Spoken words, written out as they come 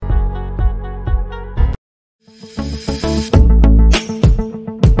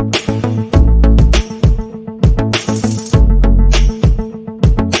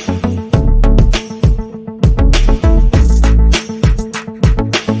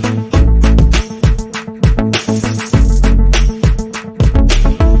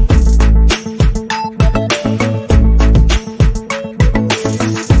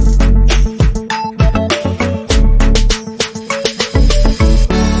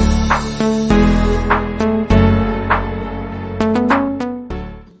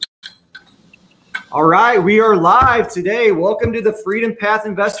right, we are live today. Welcome to the Freedom Path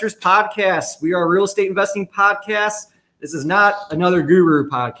Investors Podcast. We are a real estate investing podcast. This is not another guru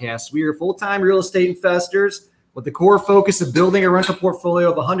podcast. We are full-time real estate investors with the core focus of building a rental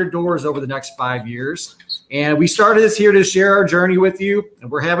portfolio of 100 doors over the next 5 years. And we started this here to share our journey with you. And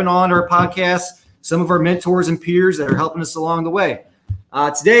we're having on our podcast some of our mentors and peers that are helping us along the way.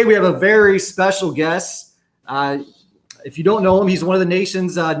 Today, we have a very special guest. If you don't know him, he's one of the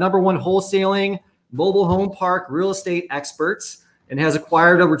nation's number one wholesaling mobile home park real estate experts and has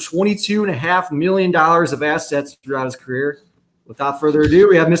acquired over $22.5 million of assets throughout his career. Without further ado,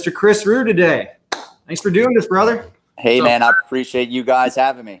 we have Mr. Chris Ruud today. Thanks for doing this, brother. Hey, man, I appreciate you guys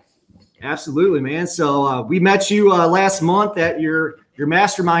having me. Absolutely, man. So we met you last month at your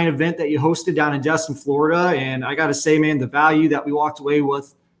mastermind event that you hosted down in Destin, Florida. And I got to say, man, the value that we walked away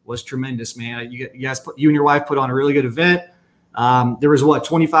with was tremendous, man. You and your wife put on a really good event. There was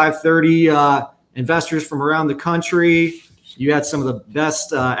 25, 30 investors from around the country. You had some of the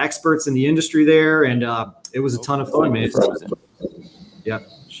best experts in the industry there, and it was a ton of fun, man. Yeah.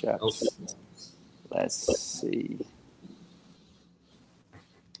 Shucks. Let's see.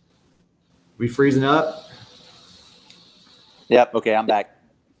 We freezing up? Yep. Okay, I'm back.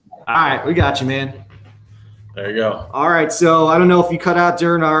 All right, we got you, man. There you go. All right, so I don't know if you cut out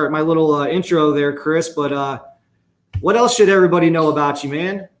during my little intro there, Chris, but what else should everybody know about you,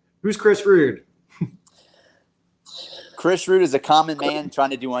 man? Who's Chris Ruud? Chris Ruud is a common man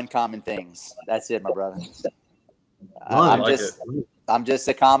trying to do uncommon things. That's it, my brother. I'm just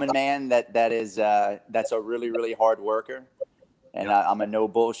a common man that's a really, really hard worker. And I'm a no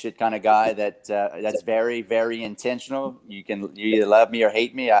bullshit kind of guy that's very, very intentional. You either love me or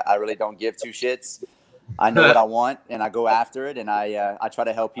hate me. I really don't give two shits. I know what I want and I go after it, and I try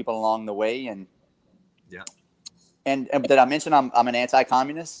to help people along the way. And yeah. And did I mention I'm an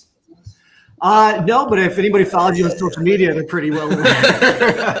anti-communist? No, but if anybody follows you on social media, they're pretty well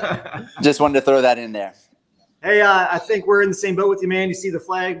aware. Just wanted to throw that in there. Hey, I think we're in the same boat with you, man. You see the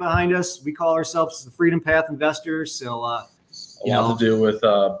flag behind us. We call ourselves the Freedom Path Investors. So, a lot to do with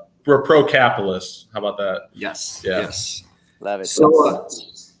we're pro-capitalists. How about that? Yes. Yeah. Yes. Love it.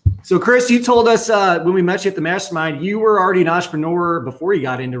 So Chris, you told us when we met you at the mastermind, you were already an entrepreneur before you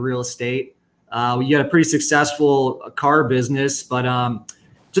got into real estate. You had a pretty successful car business, but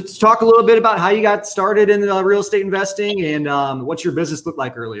just talk a little bit about how you got started in real estate investing and what your business looked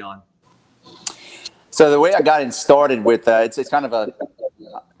like early on. So the way I got it started with it's kind of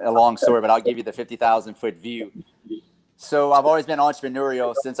a long story, but I'll give you the 50,000-foot view. So I've always been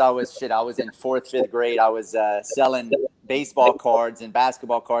entrepreneurial since I was in 4th, 5th grade. I was selling baseball cards and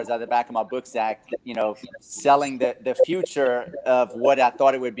basketball cards out of the back of my book sack, selling the future of what I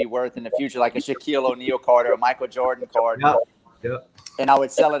thought it would be worth in the future, like a Shaquille O'Neal card or a Michael Jordan card. Yeah. And I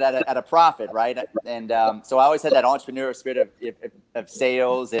would sell it at a profit, right? And so I always had that entrepreneurial spirit of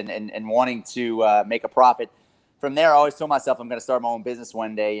sales and wanting to make a profit. From there, I always told myself I'm going to start my own business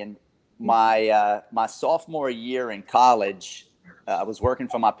one day. And my sophomore year in college, I was working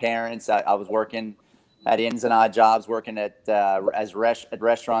for my parents. I was working at ins and odd jobs, working at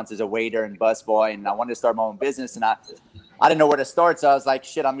restaurants as a waiter and busboy, and I wanted to start my own business. And I didn't know where to start, so I was like,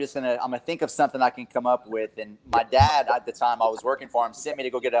 "Shit, I'm gonna think of something I can come up with." And my dad, at the time I was working for him, sent me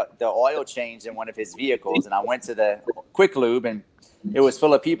to go get the oil changed in one of his vehicles, and I went to the Quick Lube, and it was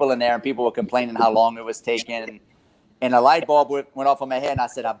full of people in there, and people were complaining how long it was taking. And a light bulb went off on my head, and I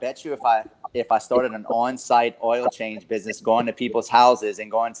said, I bet you if I started an on-site oil change business, going to people's houses and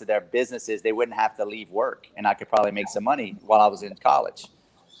going to their businesses, they wouldn't have to leave work, and I could probably make some money while I was in college.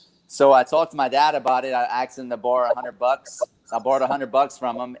 So I talked to my dad about it. I asked him to borrow $100. I borrowed $100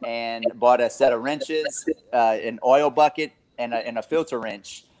 from him and bought a set of wrenches, an oil bucket, and a filter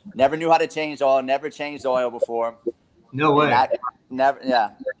wrench. Never knew how to change oil. Never changed oil before. No way.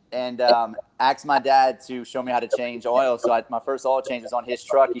 And asked my dad to show me how to change oil. So my first oil change was on his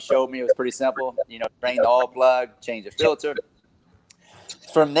truck. He showed me. It was pretty simple. Drain the oil plug, change the filter.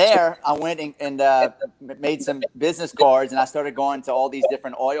 From there, I went and made some business cards, and I started going to all these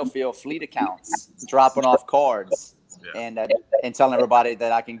different oil field fleet accounts, dropping off cards, and telling everybody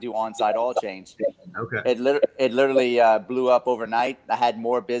that I can do on-site oil change. Okay. It literally blew up overnight. I had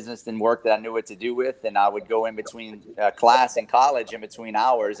more business than work that I knew what to do with, and I would go in between class and college, in between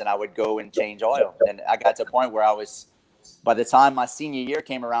hours, and I would go and change oil. And I got to a point where by the time my senior year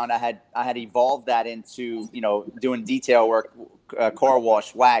came around, I had evolved that into doing detail work, car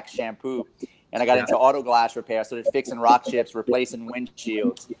wash, wax, shampoo, and I got into auto glass repair. So fixing rock chips, replacing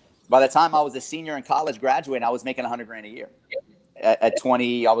windshields. By the time I was a senior in college, graduating, I was making $100,000 a year. At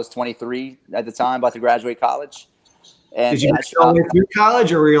 20, I was 23 at the time, about to graduate college. And did you make it all the way through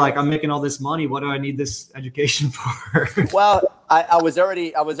college, or were you like, I'm making all this money, what do I need this education for? Well, I was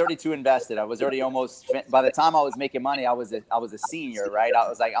already too invested. I was already almost, by the time I was making money, I was a senior, right? I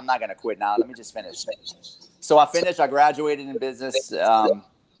was like, I'm not going to quit now. Let me just finish. So I finished, I graduated in business.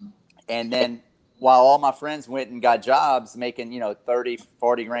 And then while all my friends went and got jobs making, 30,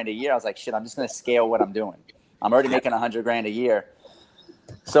 40 grand a year, I was like, shit, I'm just going to scale what I'm doing. I'm already making 100 grand a year.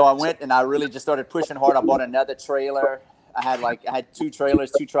 So I went and I really just started pushing hard. I bought another trailer. I had 2 trailers,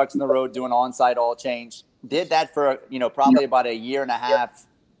 2 trucks on the road doing on-site oil change. Did that for, probably about a year and a half,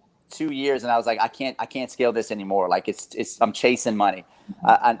 2 years. And I was like, I can't scale this anymore. Like I'm chasing money.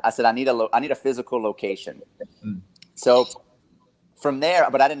 I said, I need a physical location. So from there,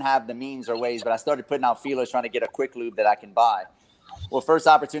 but I didn't have the means or ways, but I started putting out feelers trying to get a quick lube that I can buy. Well, first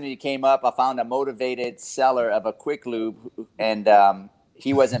opportunity came up. I found a motivated seller of a quick lube, and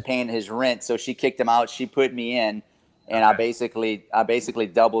he wasn't paying his rent. So she kicked him out. She put me in, and I basically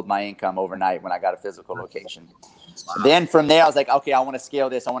doubled my income overnight when I got a physical location. Wow. Then from there, I was like, okay, I want to scale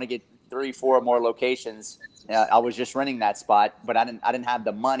this. I want to get 3-4 more locations. I was just renting that spot, but I didn't have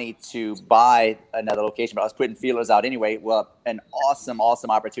the money to buy another location, but I was putting feelers out anyway. Well, an awesome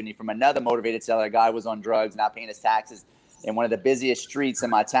opportunity from another motivated seller. A guy was on drugs, not paying his taxes in one of the busiest streets in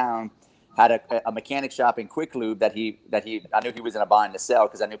my town, had a mechanic shop in Quick Lube that I knew he was in a bind to sell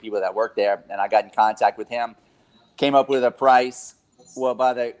because I knew people that worked there, and I got in contact with him, came up with a price. Well,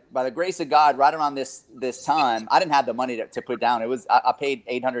 by the grace of God, right around this time, I didn't have the money to put down. I paid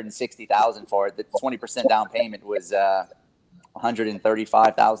 $860,000 for it. The 20% down payment was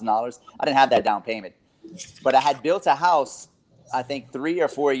 $135,000. I didn't have that down payment, but I had built a house, I think 3 or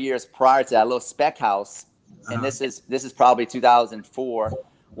 4 years prior to that, a little spec house, and this is probably 2004.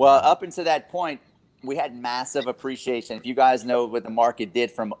 Well, up until that point, we had massive appreciation. If you guys know what the market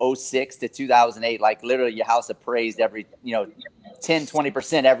did from 2006 to 2008, like literally your house appraised every 10,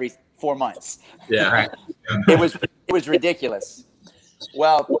 20% every 4 months. Yeah. It was ridiculous.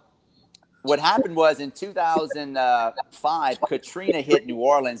 Well, what happened was in 2005, Katrina hit New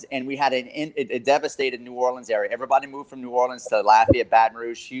Orleans, and we had a devastated New Orleans area. Everybody moved from New Orleans to Lafayette, Baton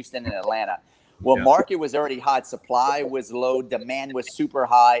Rouge, Houston, and Atlanta. Well, market was already hot. Supply was low. Demand was super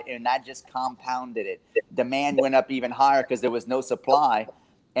high, and that just compounded it. Demand went up even higher because there was no supply.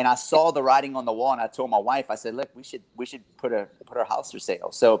 And I saw the writing on the wall, and I told my wife, I said, look, we should put our house for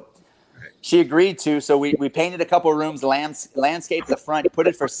sale. So she agreed to. So we painted a couple of rooms, landscaped the front, put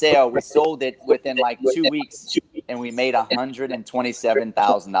it for sale. We sold it within like 2 weeks, and we made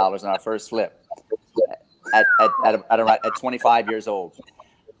 $127,000 on our first flip at 25 years old.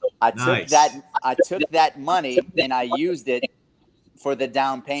 I took that money and I used it for the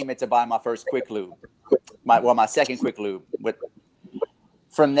down payment to buy my first Quick Lube, my second Quick Lube.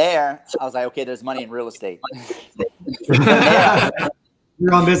 From there, I was like, okay, there's money in real estate.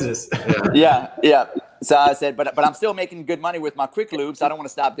 You're on business. Yeah. So I said, but I'm still making good money with my Quick Lube, so I don't want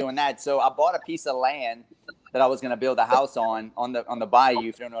to stop doing that. So I bought a piece of land that I was going to build a house on the bayou. If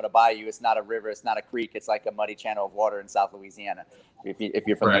you don't know what a bayou, it's not a river, it's not a creek, it's like a muddy channel of water in South Louisiana, if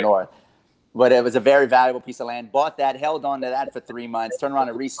you're from the north. But it was a very valuable piece of land. Bought that, held on to that for 3 months, turned around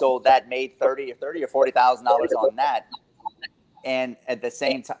and resold that, made $30,000 or $40,000 on that. And at the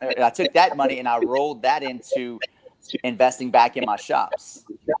same time, I took that money and I rolled that into investing back in my shops.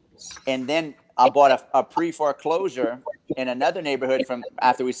 And then I bought a pre-foreclosure in another neighborhood from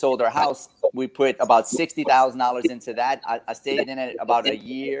after we sold our house. We put about $60,000 into that. I stayed in it about a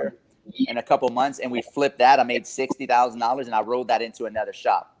year and a couple months, and we flipped that. I made $60,000, and I rolled that into another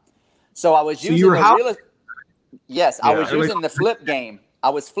shop. So I was using I was using the flip game. I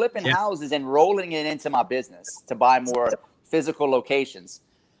was flipping houses and rolling it into my business to buy more physical locations.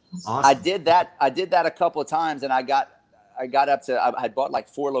 Awesome. I did that a couple of times, and I got up to, I had bought like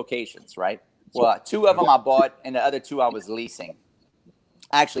 4 locations, right? Well, 2 of them I bought, and the other 2 I was leasing.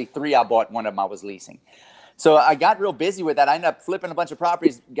 Actually, 3 I bought, 1 of them I was leasing. So I got real busy with that. I ended up flipping a bunch of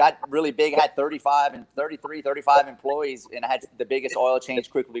properties, got really big, had 35 employees, and I had the biggest oil change,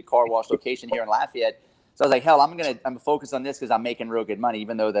 Quick Lube car wash location here in Lafayette. So I was like, hell, I'm focused on this because I'm making real good money,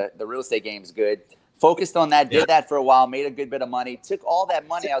 even though the real estate game is good. Focused on that, did that for a while, made a good bit of money, took all that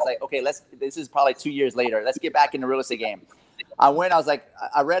money. I was like, okay, this is probably 2 years later. Let's get back in the real estate game. I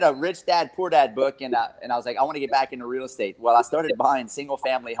read a Rich Dad, Poor Dad book, and I was like, I want to get back into real estate. Well, I started buying single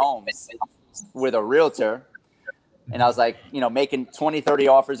family homes with a realtor. And I was like, making 20, 30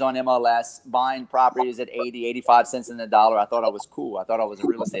 offers on MLS, buying properties at 80, 85 cents in the dollar. I thought I was cool. I thought I was a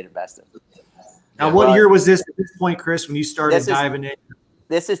real estate investor. Now, what year was this at this point, Chris, when you started diving in?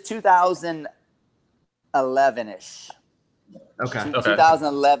 This is 2011-ish. Okay.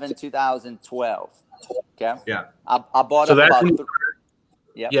 2011, 2012. Okay. Yeah. I bought So up that's about. when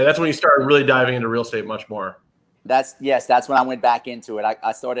yeah, that's when you started really diving into real estate much more. That's when I went back into it.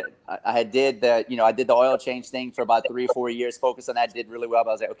 I did the oil change thing for about 3 or 4 years, focused on that, did really well.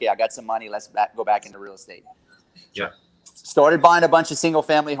 But I was like, okay, I got some money. Let's go back into real estate. Yeah. Started buying a bunch of single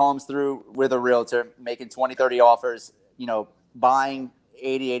family homes with a realtor, making 20, 30 offers, buying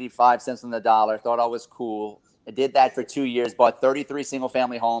 80, 85 cents on the dollar. Thought I was cool. I did that for 2 years, bought 33 single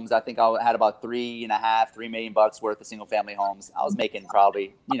family homes. I think I had about $3 million worth of single family homes. I was making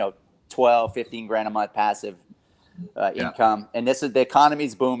probably, 12, 15 grand a month passive income. And the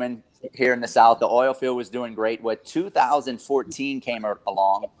economy's booming here in the South. The oil field was doing great. 2014 came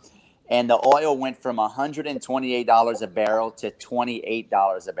along, and the oil went from $128 a barrel to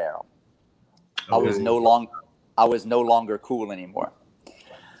 $28 a barrel. I was no longer cool anymore.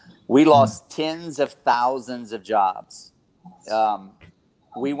 We lost tens of thousands of jobs.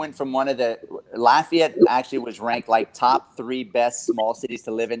 We went from Lafayette actually was ranked like top 3 best small cities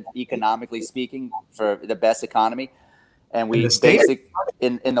to live in, economically speaking, for the best economy. And we basically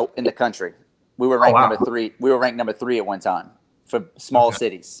in the country, we were ranked number 3. We were ranked number 3 at one time for small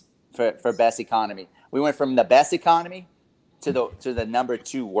cities for best economy. We went from the best economy to the number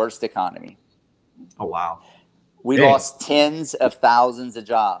 2 worst economy. Oh, wow. We lost tens of thousands of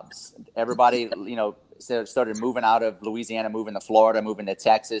jobs. Everybody, started moving out of Louisiana, moving to Florida, moving to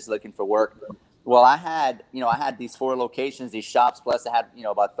Texas, looking for work. Well, I had these 4 locations, these shops, plus I had,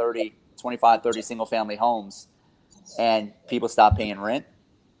 about 25, 30 single family homes, and people stopped paying rent.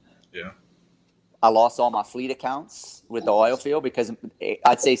 Yeah. I lost all my fleet accounts with the oil field because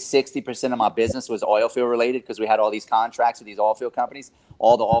I'd say 60% of my business was oil field related because we had all these contracts with these oil field companies.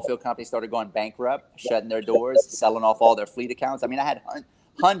 All the oil field companies started going bankrupt, shutting their doors, selling off all their fleet accounts. I mean, I had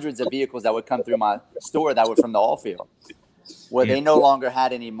hundreds of vehicles that would come through my store that were from the oil field. Well, they no longer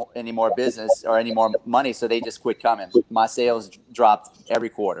had any more business or any more money, so they just quit coming. My sales dropped every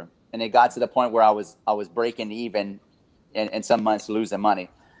quarter, and it got to the point where I was breaking even, and some months losing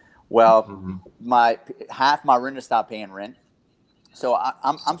money. Well, half my renters stopped paying rent, so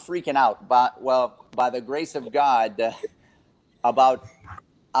I'm freaking out. But by the grace of God,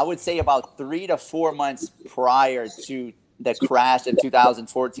 I would say about 3 to 4 months prior to the crash of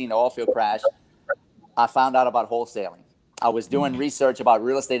 2014, the oil field crash, I found out about wholesaling. I was doing research about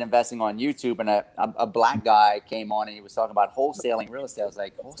real estate investing on YouTube, and a black guy came on and he was talking about wholesaling real estate. I was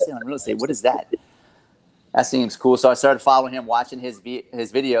like, wholesaling real estate? What is that? That seems cool. So I started following him, watching his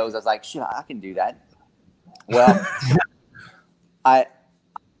videos. I was like, shit, I can do that. Well, I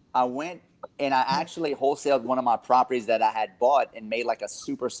went and I actually wholesaled one of my properties that I had bought and made like a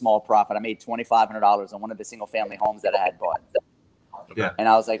super small profit. I made $2,500 on one of the single family homes that I had bought. Yeah. And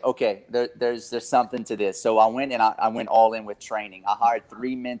I was like, okay, there's something to this. So I went and I went all in with training. I hired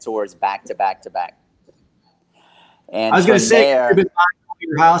 3 mentors back to back to back. And I was going to say,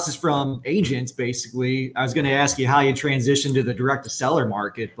 your house is from agents, basically. I was going to ask you how you transitioned to the direct to seller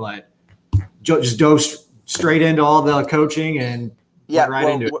market, but just dove straight into all the coaching and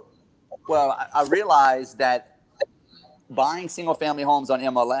into it. Well, I realized that buying single family homes on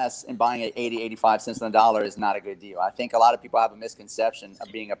MLS and buying at 80, 85 cents on the dollar is not a good deal. I think a lot of people have a misconception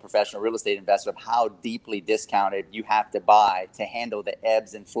of being a professional real estate investor of how deeply discounted you have to buy to handle the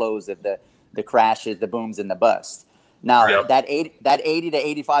ebbs and flows of the crashes, the booms, and the busts. Now, that 80 to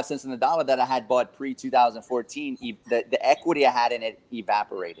 85 cents on the dollar that I had bought pre-2014, the equity I had in it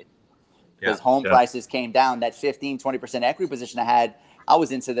evaporated because home prices came down. That 15, 20% equity position I had, I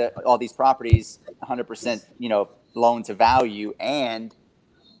was into all these properties 100%, loan to value, and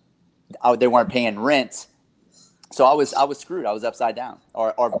they weren't paying rent. So I was screwed. I was upside down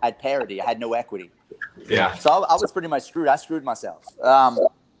or at parity. I had no equity. Yeah. So I was pretty much screwed. I screwed myself.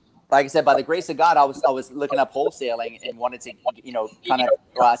 Like I said, by the grace of God, I was looking up wholesaling and wanted to,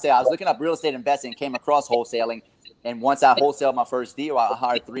 I was looking up real estate investing, came across wholesaling. And once I wholesaled my first deal, I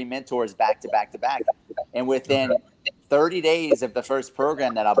hired 3 mentors back to back to back. And within 30 days of the first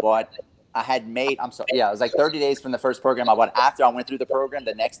program that I bought, it was like 30 days from the first program I bought. After I went through the program,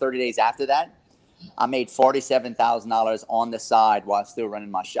 the next 30 days after that, I made $47,000 on the side while still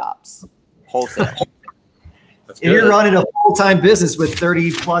running my shops, wholesale. And you're running a full-time business with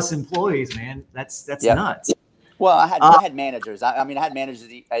 30 plus employees, man. That's nuts. Well, I had managers. I had managers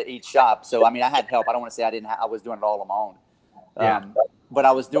at each shop. So, I had help. I don't want to say I was doing it all on my own. But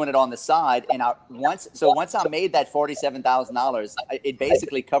I was doing it on the side. And once I made that $47,000, it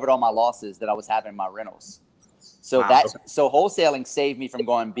basically covered all my losses that I was having in my rentals. So wholesaling saved me from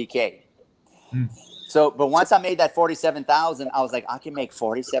going BK. So, but once I made that $47,000, I was like, I can make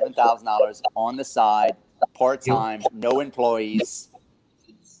 $47,000 on the side part-time, no employees,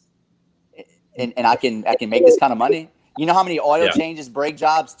 and I can make this kind of money. You know how many oil changes, brake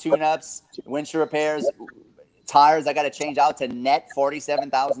jobs, tune-ups, windshield repairs, tires I got to change out to net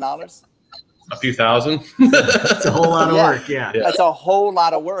 $47,000? A few thousand. It's a whole lot of work. Yeah. That's a whole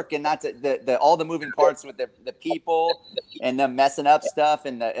lot of work, and that's all the moving parts with the people and them messing up stuff,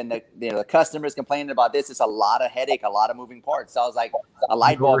 and the customers complaining about this. It's a lot of headache, a lot of moving parts. So I was like, a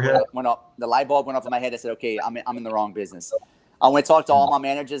light bulb went off. The light bulb went off in my head. I said, okay, I'm in the wrong business. I went to talk to all my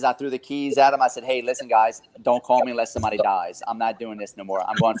managers. I threw the keys at them. I said, hey, listen, guys, don't call me unless somebody dies. I'm not doing this no more.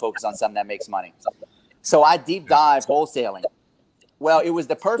 I'm going to focus on something that makes money. So I deep dive wholesaling. Well, it was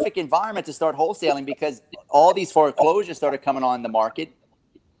the perfect environment to start wholesaling because all these foreclosures started coming on the market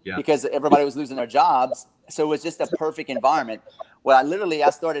because everybody was losing their jobs. So it was just a perfect environment. Well, I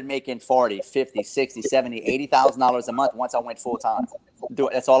started making $40, $50, $60, $70, $80,000 a month once I went full time.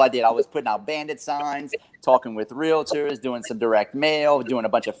 That's all I did. I was putting out bandit signs, talking with realtors, doing some direct mail, doing a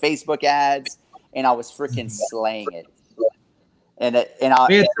bunch of Facebook ads, and I was freaking slaying it. Like a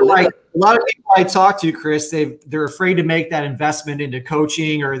lot of people I talk to, Chris, they're afraid to make that investment into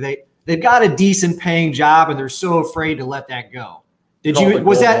coaching, or they've got a decent paying job and they're so afraid to let that go.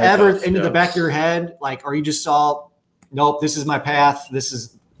 Was that ever into the back of your head? Like, or you just saw, nope, this is my path.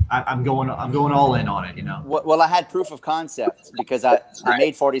 I'm going all in on it, you know? Well, I had proof of concept because I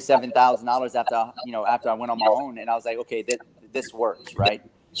made $47,000 after I went on my own, and I was like, okay, this works, right?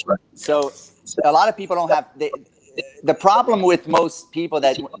 So a lot of people don't have the problem with most people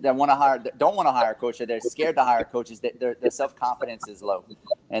that don't want to hire a coach, or they're scared to hire coaches, that their self-confidence is low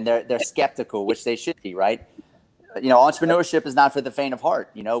and they're skeptical, which they should be, right? Entrepreneurship is not for the faint of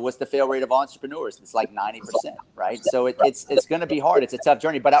heart. What's the fail rate of entrepreneurs? It's like 90%, right? So it's going to be hard. It's a tough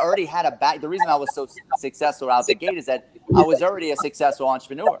journey, but I already had the reason I was so successful out the gate is that I was already a successful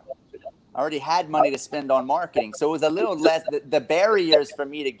entrepreneur. I already had money to spend on marketing. So it was a little less, the barriers for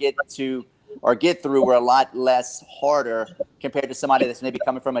me to get through were a lot less harder compared to somebody that's maybe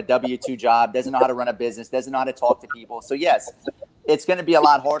coming from a W-2 job, doesn't know how to run a business, doesn't know how to talk to people. So yes, it's going to be a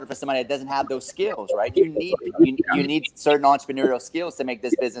lot harder for somebody that doesn't have those skills, right? You need certain entrepreneurial skills to make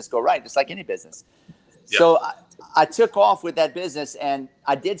this business go right, just like any business. Yeah. So I took off with that business, and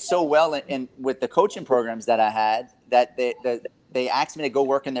I did so well with the coaching programs that I had that they asked me to go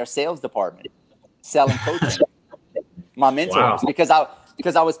work in their sales department, selling coaching. My mentors, because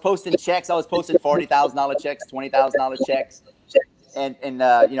I was posting checks. I was posting $40,000 checks, $20,000 checks. And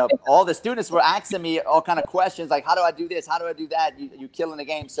all the students were asking me all kind of questions like, how do I do this? How do I do that? You killing the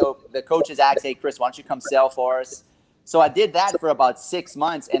game. So the coaches asked, hey, Chris, why don't you come sell for us? So I did that for about 6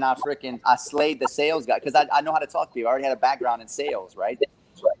 months, and I slayed the sales guy because I know how to talk to people. I already had a background in sales, right?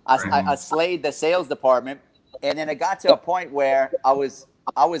 I slayed the sales department, and then it got to a point where I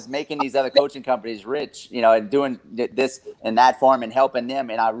was making these other coaching companies rich, and doing this and that for them and helping them.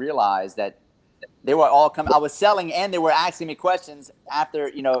 And I realized that they were all coming. I was selling, and they were asking me questions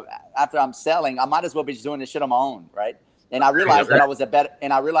after I'm selling. I might as well be just doing this shit on my own, right? And I realized that I was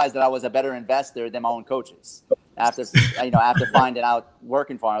a better investor than my own coaches. After finding out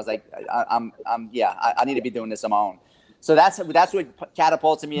working for them, I was like, I need to be doing this on my own. So that's what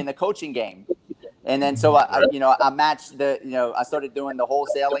catapulted me in the coaching game. And then so I matched I started doing the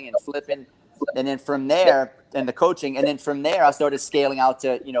wholesaling and flipping, and then from there and the coaching, and then from there I started scaling out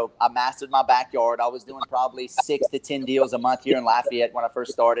to I mastered my backyard. I was doing probably 6 to 10 deals a month here in Lafayette when I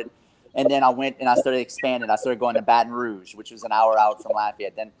first started, and then I went and I started expanding. I started going to Baton Rouge, which was an hour out from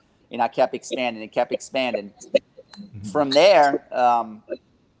Lafayette. Then I kept expanding and kept expanding. From there, I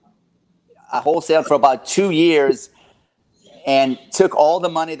wholesaled for about 2 years. And took all the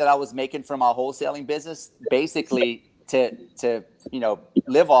money that I was making from my wholesaling business basically to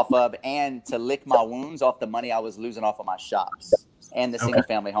live off of, and to lick my wounds off the money I was losing off of my shops and the single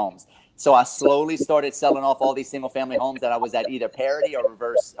family homes. So I slowly started selling off all these single family homes that I was at either parity or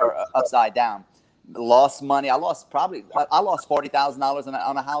reverse or upside down. Lost money. I lost $40,000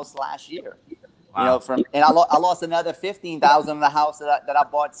 on a house last year. Wow. I lost another $15,000 on a house that I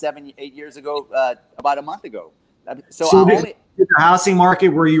bought 7-8 years ago, about a month ago. So did the housing market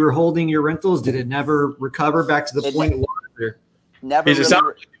where you were holding your rentals, did it never recover back to the point? Never.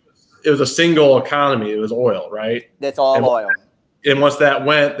 It was a single economy. It was oil, right? That's all oil. And once that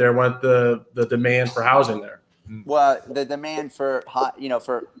went, there went the demand for housing there. Well, the demand for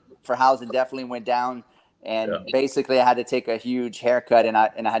housing definitely went down, and basically I had to take a huge haircut, and I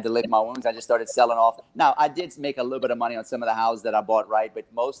had to lick my wounds. I just started selling off. Now I did make a little bit of money on some of the houses that I bought, right? But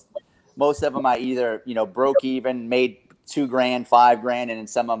most of them I either, broke even, made $2,000, $5,000, and in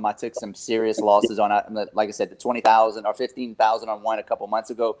some of them I took some serious losses on. Like I said, the $20,000 or $15,000 on one a couple months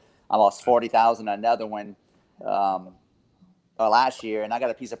ago. I lost $40,000 on another one last year, and I got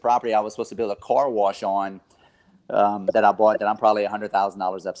a piece of property I was supposed to build a car wash on that I bought that I'm probably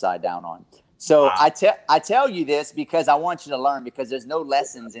 $100,000 upside down on. So wow. I tell you this because I want you to learn, because there's no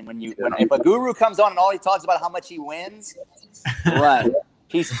lessons in if a guru comes on and all he talks about how much he wins, run.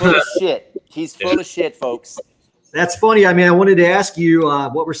 He's full of shit. He's full of shit, folks. That's funny. I mean, I wanted to ask you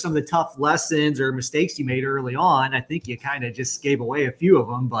what were some of the tough lessons or mistakes you made early on. I think you kind of just gave away a few of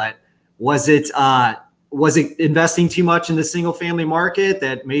them, but was it investing too much in the single family market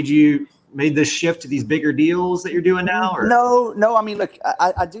that made this shift to these bigger deals that you're doing now? Or? No. I mean, look,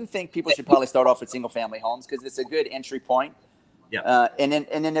 I do think people should probably start off with single family homes because it's a good entry point. Yeah. And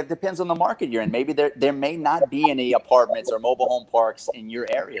then it depends on the market you're in. Maybe there may not be any apartments or mobile home parks in your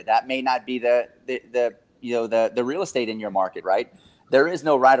area. That may not be the real estate in your market, right? There is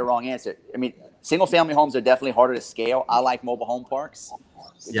no right or wrong answer. I mean, single family homes are definitely harder to scale. I like mobile home parks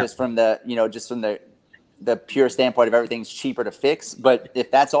just from the pure standpoint of everything's cheaper to fix. But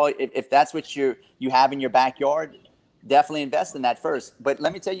if that's what you have in your backyard, definitely invest in that first. But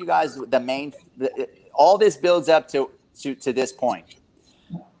let me tell you guys, all this builds up to this point.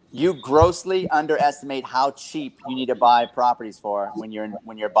 You grossly underestimate how cheap you need to buy properties for when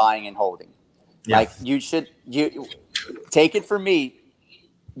you're buying and holding. Yeah. Like you take it from me,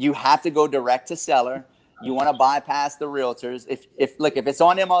 you have to go direct to seller. You want to bypass the realtors. If it's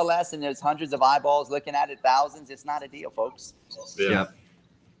on MLS and there's hundreds of eyeballs looking at it, thousands, it's not a deal, folks. Yeah.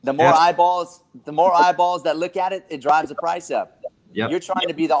 The more eyeballs that look at it, it drives the price up. Yep. You're trying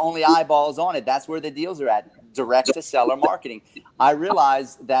to be the only eyeballs on it. That's where the deals are at. Direct to seller marketing. I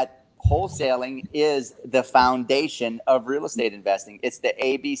realize that wholesaling is the foundation of real estate investing. It's the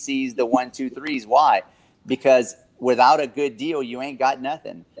ABCs, the 1, 2, 3s. Why? Because without a good deal, you ain't got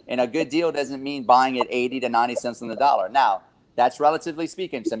nothing. And a good deal doesn't mean buying it 80 to 90 cents on the dollar. Now, that's relatively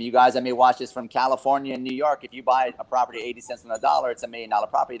speaking. Some of you guys that may watch this from California and New York, if you buy a property 80 cents on the dollar, it's $1 million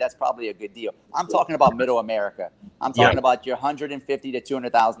property. That's probably a good deal. I'm talking about middle America. I'm talking about your $150,000 to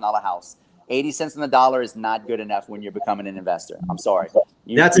 $200,000 house. 80 cents on the dollar is not good enough when you're becoming an investor. I'm sorry.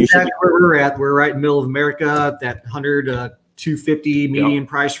 That's exactly where we're at. We're right in the middle of America, that 100 to 250 median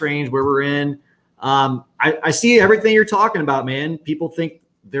price range where we're in. I see everything you're talking about, man. People think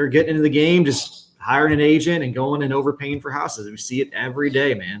they're getting into the game, just hiring an agent and going and overpaying for houses. We see it every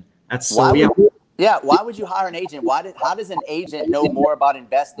day, man. That's so why would you hire an agent? How does an agent know more about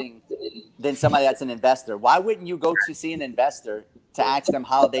investing than somebody that's an investor? Why wouldn't you go to see an investor to ask them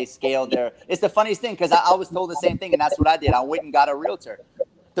how they scale their? It's the funniest thing because I was told the same thing, and that's what I did. I went and got a realtor.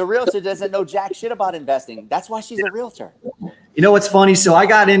 The realtor doesn't know jack shit about investing. That's why she's a realtor. You know what's funny? So I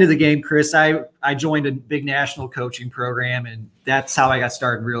got into the game, Chris. I joined a big national coaching program, and that's how I got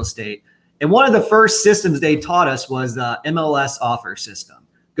started in real estate. And one of the first systems they taught us was the MLS offer system.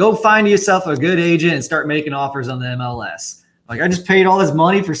 Go find yourself a good agent and start making offers on the MLS. Like, I just paid all this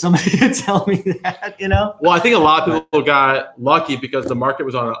money for somebody to tell me that, you know? Well, I think a lot of people got lucky because the market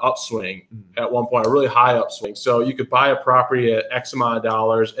was on an upswing at one point, a really high upswing. So you could buy a property at X amount of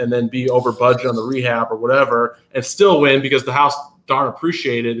dollars and then be over budget on the rehab or whatever and still win because the house darn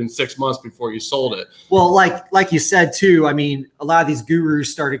appreciated in 6 months before you sold it. Well, like you said, too, I mean, a lot of these gurus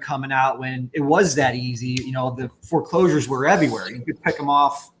started coming out when it was that easy. You know, the foreclosures were everywhere. You could pick them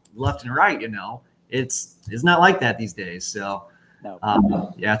off left and right, you know. It's not like that these days. So,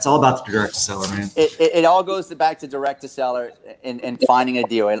 no. It's all about the direct to seller, man. It all goes back to direct to seller and finding a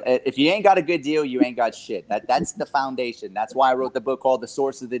deal. If you ain't got a good deal, you ain't got shit. That's the foundation. That's why I wrote the book called The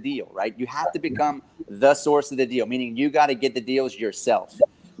Source of the Deal, right? You have to become the source of the deal, meaning you got to get the deals yourself.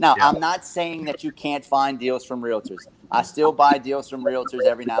 Now, I'm not saying that you can't find deals from realtors. I still buy deals from realtors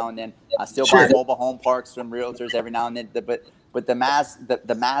every now and then. I still buy mobile home parks from realtors every now and then. But the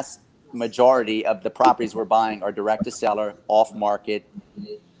mass majority of the properties we're buying are direct to seller, off market,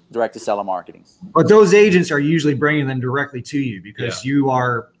 direct to seller marketing. But those agents are usually bringing them directly to you because you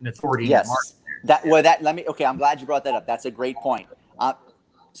are an authority. Yes. In the market. I'm glad you brought that up. That's a great point.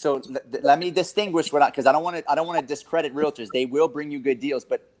 So let me distinguish because I don't want to discredit realtors. They will bring you good deals,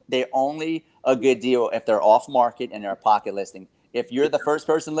 but they're only a good deal if they're off market and they're a pocket listing. If you're the first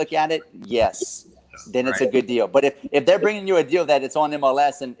person to look at it, yes. Then it's a good deal. But if they're bringing you a deal that it's on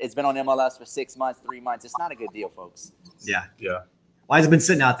MLS and it's been on MLS for 6 months, 3 months, it's not a good deal, folks. Yeah. Why has it been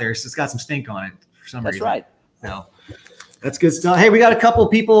sitting out there? So it's got some stink on it for some reason. That's right. No, that's good stuff. Hey, we got a couple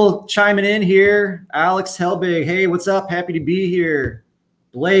people chiming in here. Alex Helbig. Hey, what's up? Happy to be here.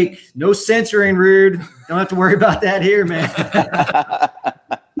 Blake, no censoring, Rude. Don't have to worry about that here, man.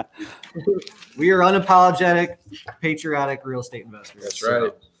 We are unapologetic, patriotic real estate investors. That's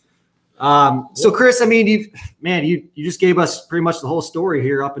right. So Chris, I mean, you just gave us pretty much the whole story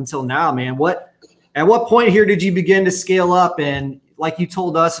here up until now, man. At what point here did you begin to scale up? And like you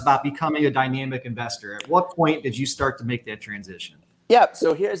told us about becoming a dynamic investor, at what point did you start to make that transition? Yeah.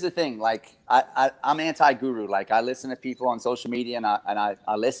 So here's the thing. Like I'm anti-guru. Like I listen to people on social media and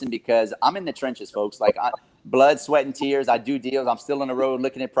I listen because I'm in the trenches, folks. Like blood, sweat, and tears. I do deals. I'm still on the road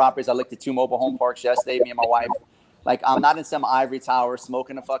looking at properties. I looked at 2 mobile home parks yesterday, me and my wife. Like I'm not in some ivory tower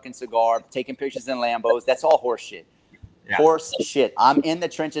smoking a fucking cigar, taking pictures in Lambos. That's all horse shit. Yeah. Horse shit. I'm in the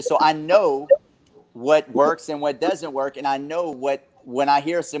trenches. So I know what works and what doesn't work. And I know when I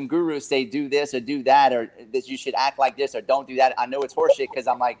hear some gurus say do this or do that, or that you should act like this or don't do that, I know it's horseshit because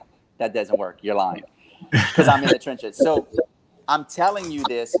I'm like, that doesn't work. You're lying. Because I'm in the trenches. So I'm telling you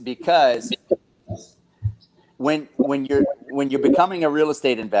this because when you're becoming a real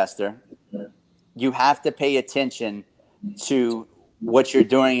estate investor, you have to pay attention to what you're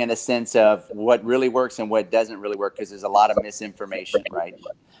doing in a sense of what really works and what doesn't really work, because there's a lot of misinformation, right?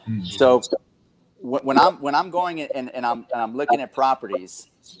 Mm-hmm. So when I'm going and I'm looking at properties,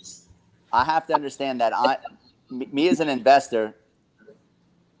 I have to understand that me as an investor,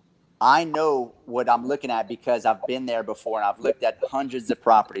 I know what I'm looking at because I've been there before and I've looked at hundreds of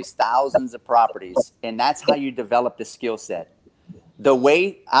properties, thousands of properties, and that's how you develop the skill set. The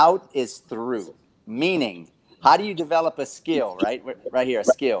way out is through, meaning how do you develop a skill, right? Right here, a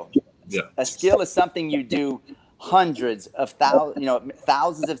skill. Yeah. A skill is something you do hundreds of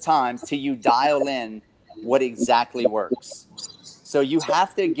thousands of times till you dial in what exactly works. So you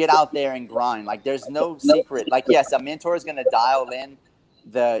have to get out there and grind. Like there's no secret. Like, yes, a mentor is going to dial in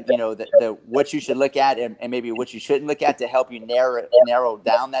the what you should look at and maybe what you shouldn't look at to help you narrow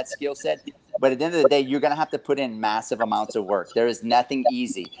down that skill set. But at the end of the day, you're going to have to put in massive amounts of work. There is nothing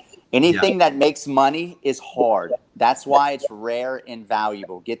easy. Anything that makes money is hard. That's why it's rare and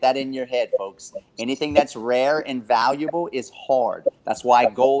valuable. Get that in your head, folks. Anything that's rare and valuable is hard. That's why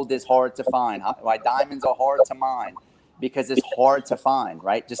gold is hard to find. Why diamonds are hard to mine. Because it's hard to find,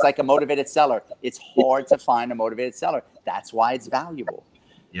 right? Just like a motivated seller, it's hard to find a motivated seller. That's why it's valuable.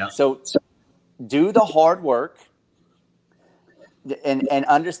 Yeah. So do the hard work and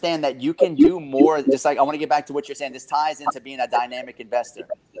understand that you can do more. Just like I want to get back to what you're saying. This ties into being a dynamic investor.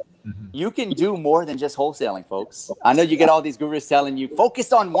 Mm-hmm. You can do more than just wholesaling, folks. I know you get all these gurus telling you,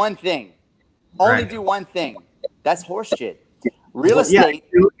 focus on one thing. Only do one thing. That's horseshit. Real estate.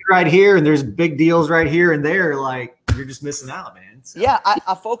 Yeah, right here, and there's big deals right here and there. Like, you're just missing out, man. So. Yeah,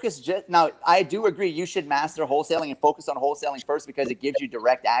 I focus just now. I do agree. You should master wholesaling and focus on wholesaling first because it gives you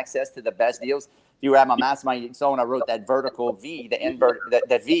direct access to the best deals. If you were at my mastermind, you saw when I wrote that vertical V,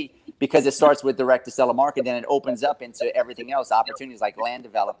 that V, because it starts with direct to seller market, then it opens up into everything else, opportunities like land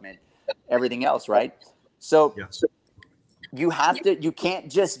development, everything else, right? So you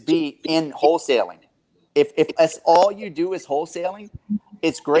can't just be in wholesaling. If that's all you do is wholesaling,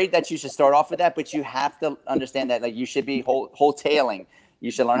 it's great that you should start off with that, but you have to understand that like you should be wholetailing. You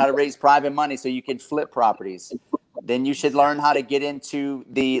should learn how to raise private money so you can flip properties. Then you should learn how to get into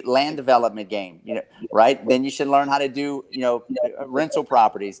the land development game, right? Then you should learn how to do, rental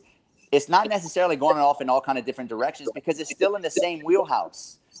properties. It's not necessarily going off in all kind of different directions because it's still in the same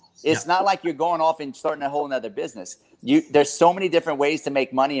wheelhouse. It's not like you're going off and starting a whole nother business. There's so many different ways to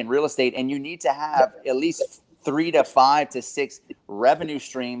make money in real estate, and you need to have at least 3 to 5 to 6 revenue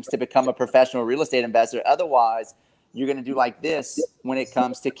streams to become a professional real estate investor. Otherwise, you're going to do like this when it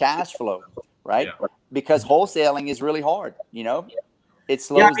comes to cash flow, right? Yeah. Because wholesaling is really hard. It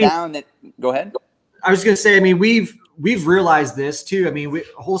slows down. Go ahead. I was going to say, I mean, we've realized this too. I mean,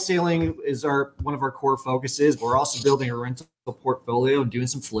 wholesaling is one of our core focuses. We're also building a rental portfolio and doing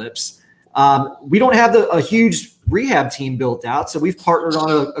some flips. We don't have a huge rehab team built out, so we've partnered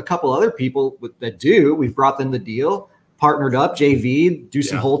on a couple other people that do. We've brought them the deal, partnered up, JV, do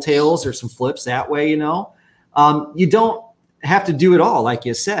some wholesales or some flips that way. You don't have to do it all, like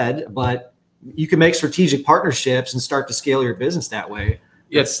you said, but you can make strategic partnerships and start to scale your business that way.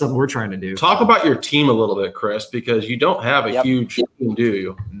 That's something we're trying to do. Talk about your team a little bit, Chris, because you don't have a huge team, do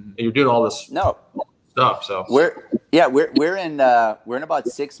you? And you're doing all this stuff. So we're in about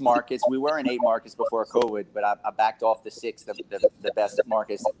 6 markets. We were in 8 markets before COVID, but I backed off the 6, the best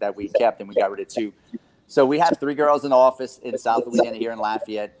markets that we kept, and we got rid of 2. So we have 3 girls in the office in South Louisiana here in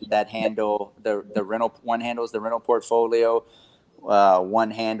Lafayette that handle the rental. One handles the rental portfolio.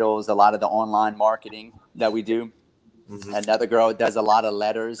 One handles a lot of the online marketing that we do. Mm-hmm. Another girl does a lot of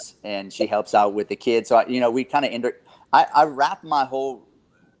letters, and she helps out with the kids. So we kind of I wrap my whole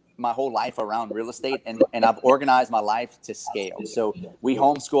life around real estate, and I've organized my life to scale. So we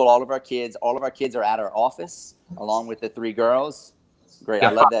homeschool all of our kids. All of our kids are at our office along with the 3 girls. Great.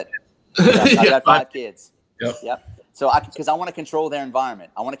 I love that. I've got 5 kids. Yep. So because I want to control their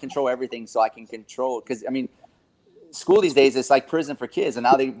environment. I want to control everything so I can control. Because, I mean, school these days, it's like prison for kids. And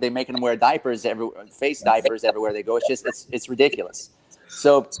now they're making them wear diapers, face diapers everywhere they go. It's ridiculous.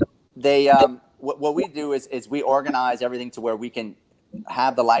 So they what we do is we organize everything to where we can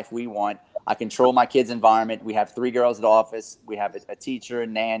have the life we want. I control my kids' environment. We have 3 girls at office. We have a teacher, a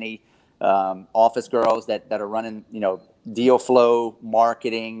nanny, office girls that are running, deal flow,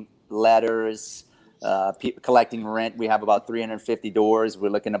 marketing, letters, collecting rent. We have about 350 doors. We're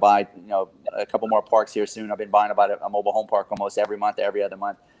looking to buy, a couple more parks here soon. I've been buying about a mobile home park almost every other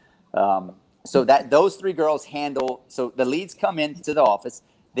month. So that those 3 girls handle. So the leads come into the office,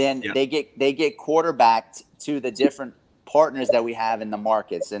 then they get quarterbacked to the different partners that we have in the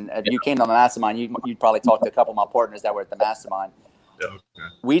markets. And if you came to the mastermind, you'd probably talk to a couple of my partners that were at the mastermind. Okay.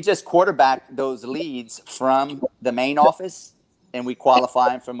 We just quarterback those leads from the main office, and we qualify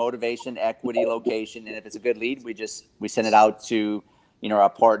them for motivation, equity, location. And if it's a good lead, we send it out to, our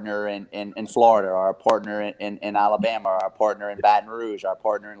partner in Florida, or our partner in Alabama, or our partner in Baton Rouge, our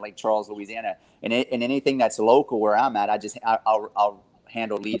partner in Lake Charles, Louisiana, and anything that's local where I'm at. I'll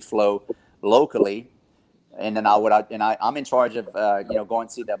handle lead flow locally. And then I'm in charge of, going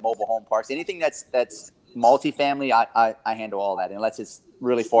to the mobile home parks. Anything that's multifamily, I handle all that. Unless it's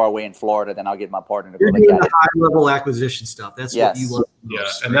really far away in Florida, then I'll get my partner to go You're look doing at the it. high-level acquisition stuff. That's what you love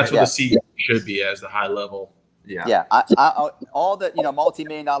most. And that's what Yeah. the CEO should be, as the high level. Yeah. I all the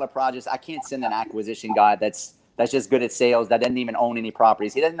multi-million-dollar projects, I can't send an acquisition guy that's just good at sales, that doesn't even own any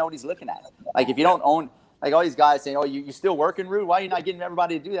properties. He doesn't know what he's looking at. Like, if you don't own, like all these guys saying, "Oh, you still working, Rude? Why are you not getting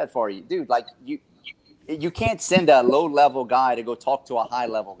everybody to do that for you, dude?" Like, you can't send a low-level guy to go talk to a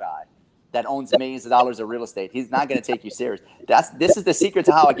high-level guy that owns millions of dollars of real estate. He's not going to take you serious. This is the secret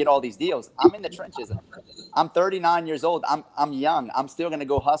to how I get all these deals. I'm in the trenches. I'm 39 years old. I'm young. I'm still going to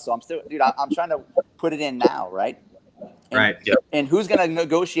go hustle. I'm trying to put it in now, right? Right. And who's going to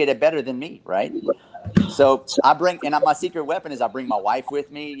negotiate it better than me, right? So my secret weapon is I bring my wife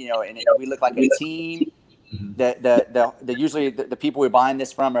with me, and we look like a team. Usually the people we're buying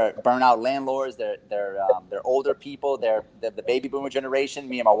this from are burnout landlords. They're older people. They're the baby boomer generation.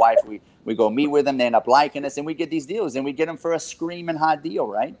 Me and my wife, we go meet with them. They end up liking us, and we get these deals, and we get them for a screaming hot deal,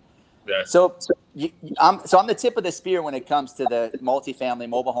 right? Yeah. So I'm the tip of the spear when it comes to the multifamily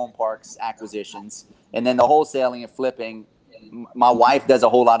mobile home parks acquisitions, and then the wholesaling and flipping. My wife does a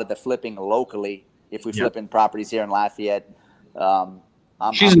whole lot of the flipping locally. If we flip in properties here in Lafayette,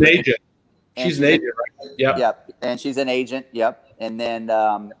 She's an agent. She's an agent, right? Yep. And she's an agent. Yep. And then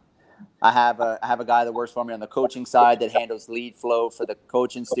I have a guy that works for me on the coaching side that handles lead flow for the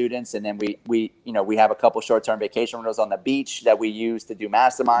coaching students. And then we have a couple short-term vacation rentals on the beach that we use to do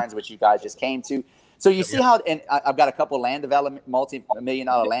masterminds, which you guys just came to. So you see how, and I've got a couple land development,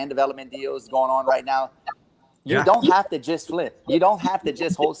 multi-million-dollar land development deals going on right now. You don't have to just flip. You don't have to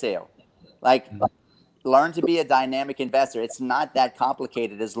just wholesale. Like, learn to be a dynamic investor. It's not that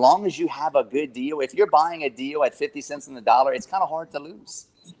complicated. As long as you have a good deal, if you're buying a deal at 50 cents on the dollar, it's kind of hard to lose.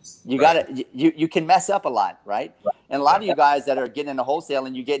 You can mess up a lot, right? And a lot of you guys that are getting into wholesale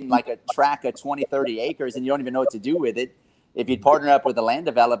and you're getting like a tract of 20, 30 acres and you don't even know what to do with it. If you'd partner up with a land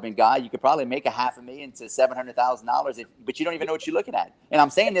development guy, you could probably make $500,000 to $700,000, but you don't even know what you're looking at. And I'm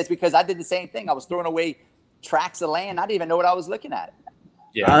saying this because I did the same thing. I was throwing away tracts of land. I didn't even know what I was looking at.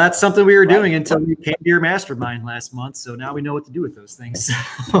 Yeah, that's something we were doing until we came to your mastermind last month. So now we know what to do with those things.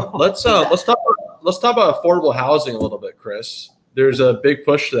 Let's talk about affordable housing a little bit, Chris. There's a big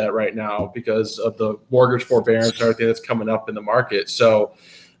push to that right now because of the mortgage forbearance and everything that's coming up in the market. So,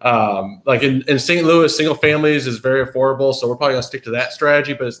 like in St. Louis, single families is very affordable. So we're probably gonna stick to that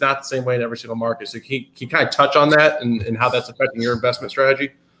strategy, but it's not the same way in every single market. So can you kind of touch on that and how that's affecting your investment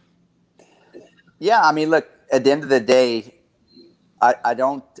strategy? Yeah, I mean, look, at the end of the day,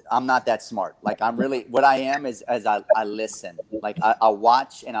 I'm not that smart. Like, what I am is I listen. Like, I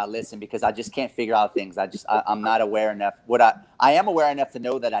watch and I listen because I just can't figure out things. I'm not aware enough. I am aware enough to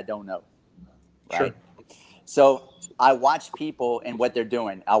know that I don't know. Right. Sure. So I watch people and what they're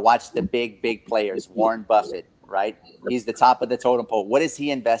doing. I watch the big players. Warren Buffett, right? He's the top of the totem pole. What is he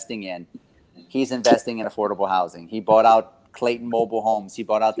investing in? He's investing in affordable housing. He bought out Clayton Mobile Homes. He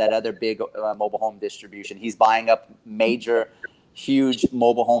bought out that other big mobile home distribution. He's buying up huge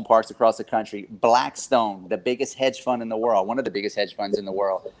mobile home parks across the country. Blackstone, the biggest hedge fund in the world, one of the biggest hedge funds in the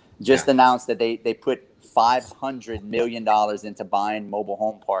world, just announced that they put $500 million into buying mobile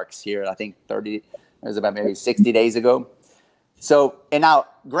home parks here. I think it was about maybe 60 days ago. So, and now,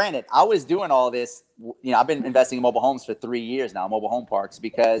 granted, I was doing all this, I've been investing in mobile homes for 3 years now, mobile home parks,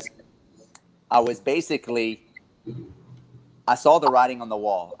 because I I saw the writing on the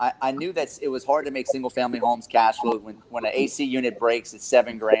wall. I knew that it was hard to make single family homes cash flow when an AC unit breaks, it's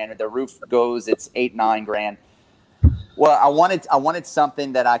 $7,000, or the roof goes, it's $8-9 grand. Well, I wanted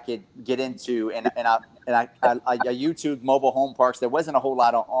something that I could get into, and I YouTubed mobile home parks. There wasn't a whole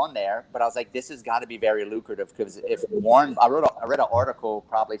lot on there, but I was like, this has got to be very lucrative, because if I read an article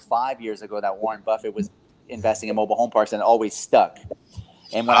probably 5 years ago that Warren Buffett was investing in mobile home parks, and it always stuck.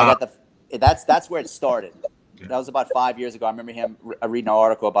 And when I got that's where it started. That was about 5 years ago. I remember him reading an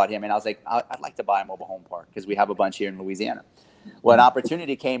article about him, and I was like, I'd like to buy a mobile home park because we have a bunch here in Louisiana. Well, an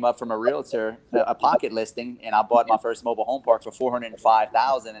opportunity came up from a realtor, a pocket listing, and I bought my first mobile home park for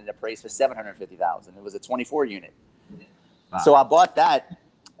 $405,000, and it appraised for $750,000. It was a 24 unit. Wow. So I bought that,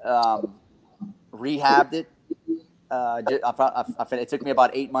 rehabbed it. It took me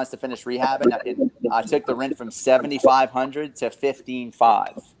about 8 months to finish rehabbing. I took the rent from $7,500 to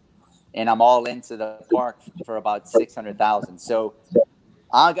 $15,500, and I'm all into the park for about $600,000. So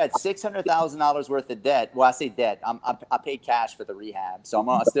I got $600,000 worth of debt. Well, I say debt. I paid cash for the rehab, so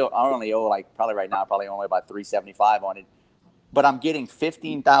I only owe, like, probably right now only about $375 on it. But I'm getting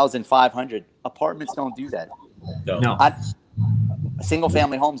 $15,500. Apartments don't do that. No. Single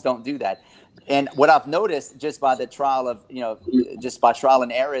family homes don't do that. And what I've noticed just by the trial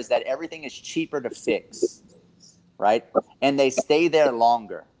and error is that everything is cheaper to fix, right? And they stay there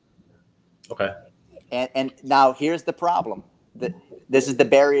longer. Okay. And now here's the problem. This is the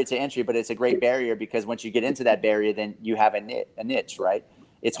barrier to entry, but it's a great barrier, because once you get into that barrier, then you have a niche, right?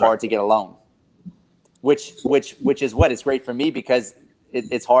 It's hard to get a loan, which is what it's great for me, because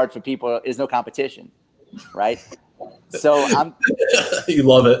it's hard for people. There's no competition, right? So you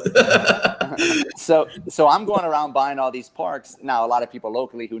love it. So I'm going around buying all these parks. Now, a lot of people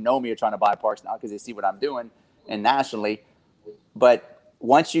locally who know me are trying to buy parks now because they see what I'm doing, and nationally. But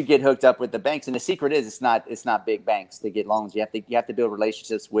once you get hooked up with the banks, and the secret is it's not big banks to get loans. You have to build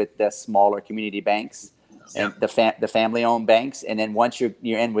relationships with the smaller community banks and the family owned banks. And then once you're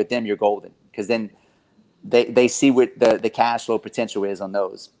in with them, you're golden, because then they see what the cash flow potential is on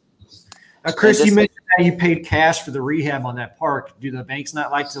those. Chris, you mentioned that you paid cash for the rehab on that park. Do the banks not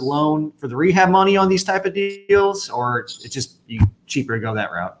like to loan for the rehab money on these type of deals, or it's just cheaper to go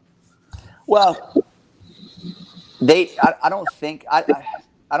that route? Well, I don't think they.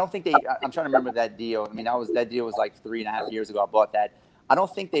 I'm trying to remember that deal. I mean, that deal was like 3.5 years ago. I bought that. I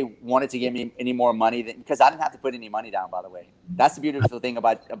don't think they wanted to give me any more money because I didn't have to put any money down. By the way, that's the beautiful thing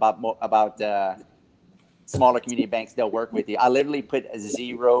about smaller community banks. They'll work with you. I literally put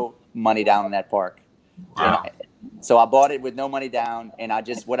zero money down in that park. Wow. So I bought it with no money down, and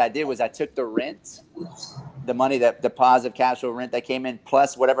what I did was I took the rent, the money, the positive cash flow rent that came in,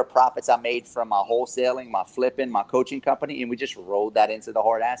 plus whatever profits I made from my wholesaling, my flipping, my coaching company, and we just rolled that into the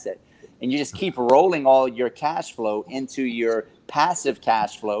hard asset. And you just keep rolling all your cash flow into your passive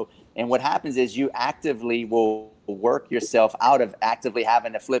cash flow. And what happens is you actively will work yourself out of actively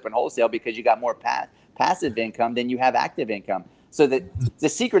having to flip and wholesale, because you got more passive income than you have active income. So the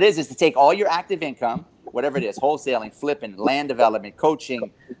secret is to take all your active income, whatever it is, wholesaling, flipping, land development,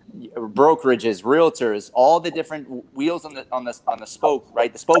 coaching, brokerages, realtors, all the different wheels on the spoke,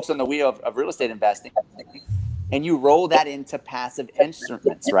 right? The spokes on the wheel of real estate investing, and you roll that into passive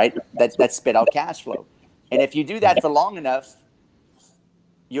instruments, right? That spit out cash flow. And if you do that for long enough,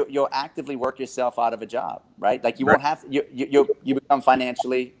 you'll actively work yourself out of a job, right? Like you won't have you become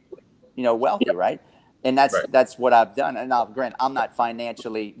financially, wealthy, right? And that's what I've done. And now, granted, I'm not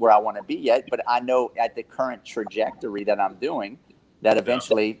financially where I want to be yet, but I know at the current trajectory that I'm doing, that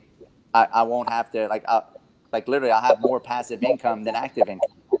eventually I won't have to literally I'll have more passive income than active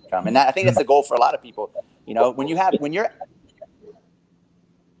income. And I think that's the goal for a lot of people. When you're I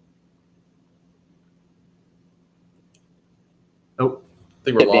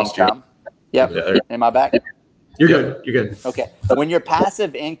think we're lost here. Yep. Yeah. Am I back? You're good. You're good. Okay. When your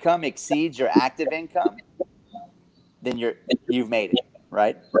passive income exceeds your active income, then you've made it,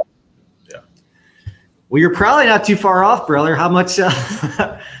 right? Yeah. Well, you're probably not too far off, brother. How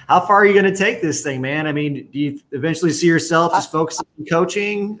far are you going to take this thing, man? I mean, do you eventually see yourself just focusing on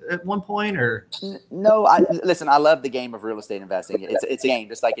coaching at one point, or? No, listen, I love the game of real estate investing. It's a game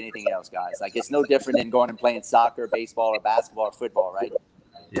just like anything else, guys. Like, it's no different than going and playing soccer, baseball, or basketball, or football, right?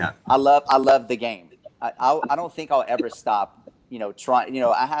 Yeah. I love the game. I don't think I'll ever stop, trying.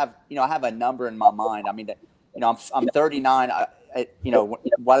 I have a number in my mind. I mean, I'm 39.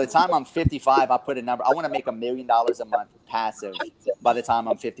 By the time I'm 55, I put a number. I want to make $1 million a month passive by the time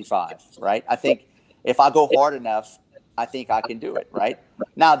I'm 55, right? I think if I go hard enough, I think I can do it, right?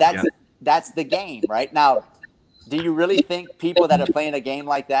 Now that's the game, right? Now, do you really think people that are playing a game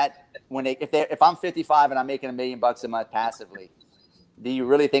like that if I'm 55 and I'm making $1 million a month passively, do you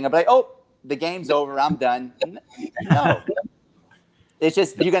really think I'm like, oh, the game's over, I'm done? No. It's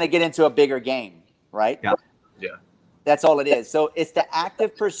just you're going to get into a bigger game, right? Yeah. Yeah. That's all it is. So it's the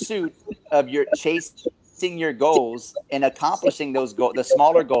active pursuit of your chasing your goals and accomplishing those the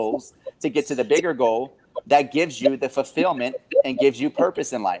smaller goals to get to the bigger goal that gives you the fulfillment and gives you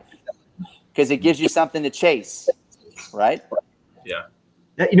purpose in life, because it gives you something to chase, right? Yeah.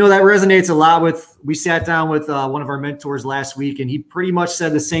 You know, that resonates a lot with, we sat down with one of our mentors last week, and he pretty much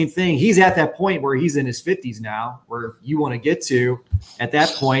said the same thing. He's at that point where he's in his 50s now, where you want to get to. At that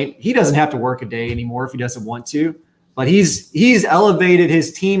point, he doesn't have to work a day anymore if he doesn't want to, but he's elevated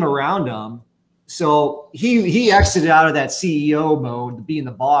his team around him. So he exited out of that CEO mode, being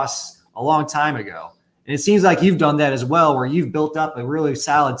the boss, a long time ago. And it seems like you've done that as well, where you've built up a really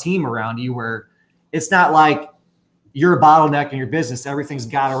solid team around you, where it's not like you're a bottleneck in your business. Everything's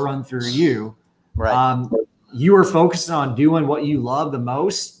got to run through you. Right. You are focusing on doing what you love the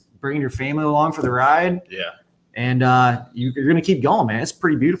most, bringing your family along for the ride. Yeah. And you're going to keep going, man. It's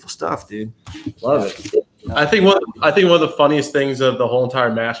pretty beautiful stuff, dude. Love it. I think one of the funniest things of the whole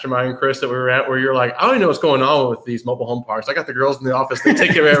entire mastermind, Chris, that we were at, where you're like, I don't even know what's going on with these mobile home parks. I got the girls in the office. They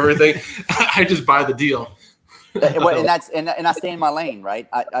take care of everything. I just buy the deal. And I stay in my lane, right?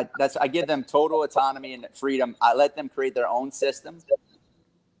 I give them total autonomy and freedom. I let them create their own system,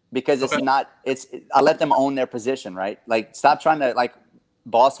 because I let them own their position, right? Like, stop trying to like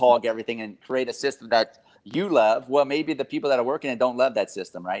boss hog everything and create a system that you love. Well, maybe the people that are working it don't love that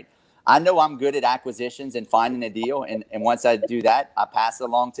system, right? I know I'm good at acquisitions and finding a deal, and once I do that, I pass it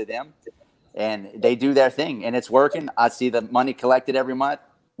along to them, and they do their thing, and it's working. I see the money collected every month.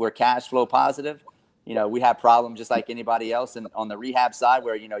 We're cash flow positive. You know, we have problems just like anybody else, and on the rehab side,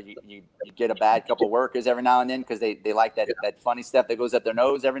 where you get a bad couple workers every now and then because they like that funny stuff that goes up their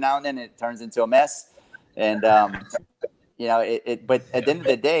nose every now and then, and it turns into a mess. And but at the end of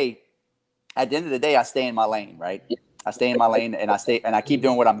the day, I stay in my lane, right? I stay in my lane, and I keep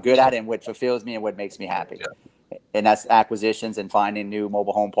doing what I'm good at and what fulfills me and what makes me happy. And that's acquisitions and finding new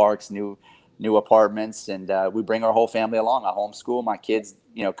mobile home parks, new apartments, and we bring our whole family along. I homeschool. My kids,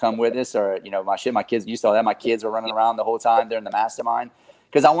 come with us, or my kids. You saw that my kids were running around the whole time. They're in the mastermind,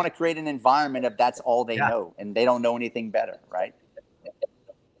 because I want to create an environment of that's all they know, and they don't know anything better, right?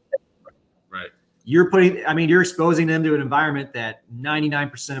 Right. You're exposing them to an environment that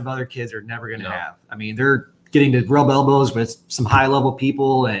 99% of other kids are never going to have. I mean, they're getting to rub elbows with some high level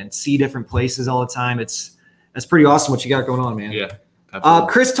people and see different places all the time. That's pretty awesome what you got going on, man. Yeah.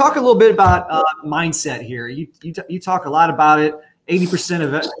 Chris, talk a little bit about mindset here. You talk a lot about it. 80%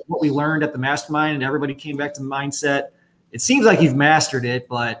 of it, what we learned at the mastermind, and everybody came back to mindset. It seems like you've mastered it,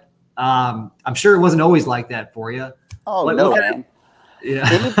 but I'm sure it wasn't always like that for you. Oh, man.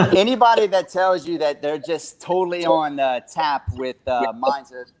 Yeah. Anybody that tells you that they're just totally on tap with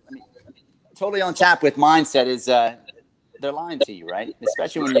mindset, totally on tap with mindset is they're lying to you, right?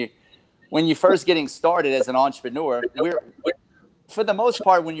 Especially when you're first getting started as an entrepreneur. For the most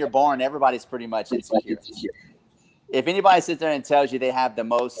part, when you're born, everybody's pretty much insecure. If anybody sits there and tells you they have the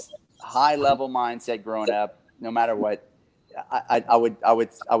most high level mindset growing up, no matter what, I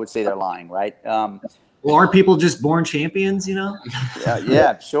would say they're lying, right? Well, aren't people just born champions,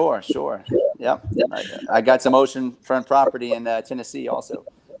 Yeah, sure. Yep. I got some oceanfront property in Tennessee also.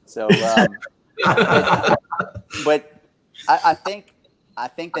 So, but I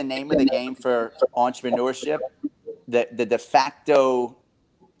think the name of the game for entrepreneurship, the de facto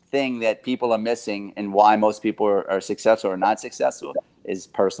thing that people are missing, and why most people are successful or not successful, is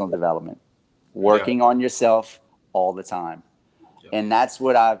personal development, working on yourself all the time. And that's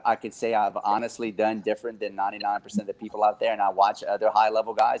what I could say I've honestly done different than 99% of the people out there. And I watch other high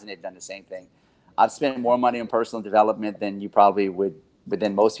level guys, and they've done the same thing. I've spent more money on personal development than you probably would, but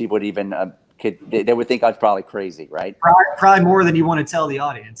then most people would even they would think I was probably crazy, right? Probably more than you want to tell the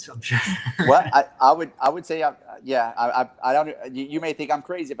audience, I'm sure. Well, I would say, I don't. You may think I'm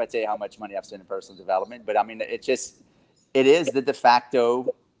crazy if I tell you how much money I've spent in personal development, but I mean, it is the de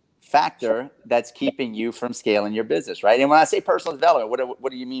facto factor that's keeping you from scaling your business, right? And when I say personal development,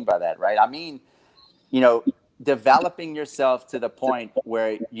 what do you mean by that, right? I mean, developing yourself to the point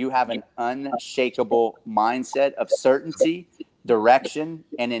where you have an unshakable mindset of certainty, direction,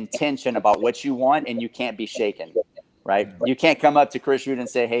 and intention about what you want, and you can't be shaken, right? You can't come up to Chris Root and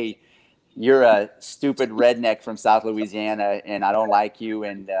say, hey, you're a stupid redneck from South Louisiana, and I don't like you,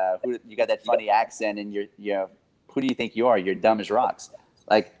 and you got that funny accent, and who do you think you are? You're dumb as rocks.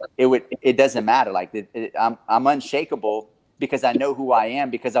 Like, it doesn't matter. Like, I'm unshakable because I know who I am,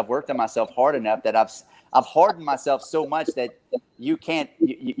 because I've worked on myself hard enough that I've hardened myself so much that you can't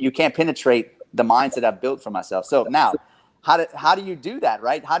penetrate the mindset I've built for myself. So now, how do you do that,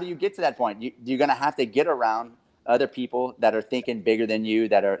 right? How do you get to that point? You're going to have to get around other people that are thinking bigger than you,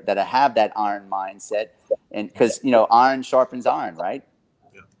 that have that iron mindset, and because iron sharpens iron, right?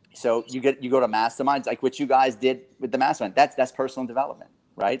 Yeah. So you go to masterminds like what you guys did with the mastermind. That's personal development,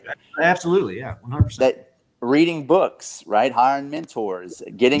 right? Absolutely, yeah, 100%. That reading books, right? Hiring mentors,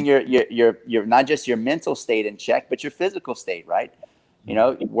 getting your not just your mental state in check, but your physical state, right?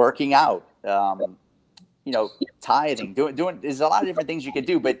 Working out. Tithing, doing. There's a lot of different things you could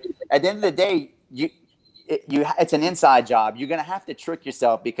do, but at the end of the day, it's an inside job. You're gonna have to trick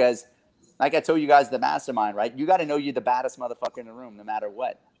yourself because, like I told you guys, the mastermind, right? You got to know you're the baddest motherfucker in the room, no matter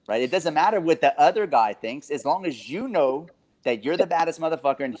what, right? It doesn't matter what the other guy thinks, as long as you know that you're the baddest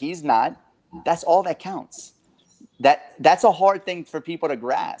motherfucker and he's not. That's all that counts. That's a hard thing for people to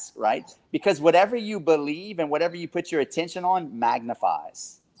grasp, right? Because whatever you believe and whatever you put your attention on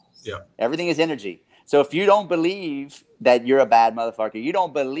magnifies. Yeah, everything is energy. So if you don't believe that you're a bad motherfucker, you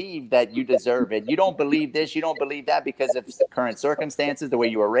don't believe that you deserve it, you don't believe this, you don't believe that because of current circumstances, the way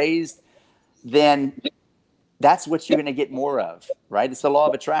you were raised, then that's what you're going to get more of, right? It's the law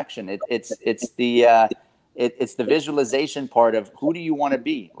of attraction. It's the visualization part of who do you want to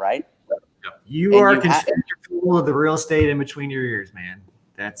be, right? You are control of the real estate in between your ears, man.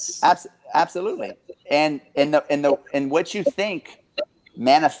 That's absolutely. And what you think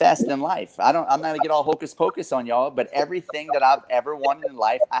manifest in life. I'm not gonna get all hocus pocus on y'all, but everything that I've ever wanted in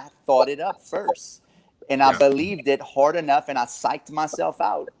life, I thought it up first, and I believed it hard enough, and I psyched myself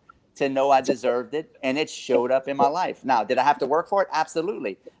out to know I deserved it, and it showed up in my life. Now, did I have to work for it?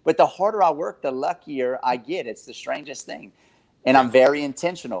 Absolutely. But the harder I work, the luckier I get. It's the strangest thing, and I'm very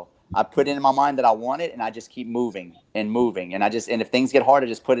intentional. I put it in my mind that I want it, and I just keep moving and moving, and if things get harder,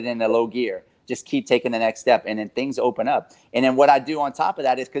 just put it in a low gear. Just keep taking the next step, and then things open up. And then what I do on top of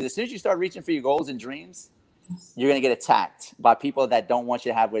that is, because as soon as you start reaching for your goals and dreams, you're going to get attacked by people that don't want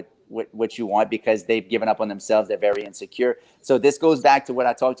you to have what you want because they've given up on themselves. They're very insecure. So this goes back to what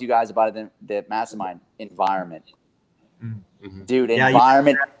I talked to you guys about in the mastermind environment. Mm-hmm. Dude,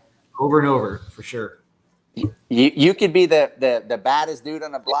 environment. Over and over, for sure. You could be the baddest dude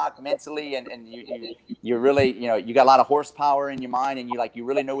on the block mentally, and you're really, you got a lot of horsepower in your mind, and you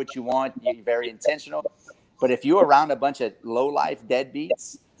really know what you want. You're very intentional. But if you're around a bunch of low life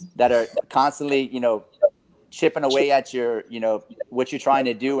deadbeats that are constantly, chipping away at your, what you're trying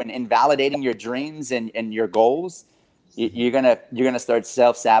to do and invalidating your dreams and your goals, you're gonna start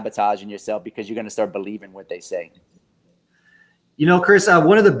self-sabotaging yourself because you're gonna start believing what they say. Chris,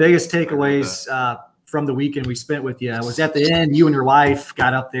 one of the biggest takeaways from the weekend we spent with you was at the end, you and your wife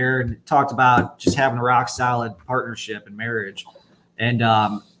got up there and talked about just having a rock solid partnership and marriage. And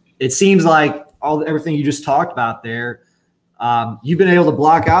it seems like everything you just talked about there, you've been able to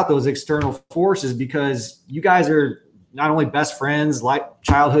block out those external forces because you guys are not only best friends, like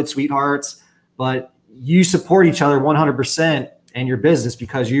childhood sweethearts, but you support each other 100% in your business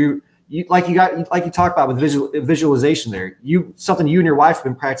because you talked about with visualization there, something you and your wife have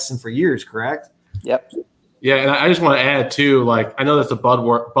been practicing for years, correct? Yep. Yeah, and I just want to add too, I know that the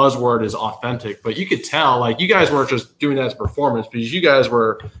buzzword is authentic, but you could tell, you guys weren't just doing that as a performance because you guys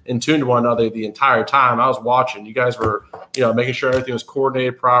were in tune to one another the entire time. I was watching. You guys were, making sure everything was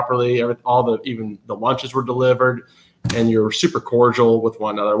coordinated properly. Even the lunches were delivered, and you're super cordial with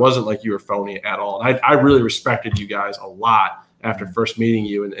one another. It wasn't like you were phony at all. And I really respected you guys a lot after first meeting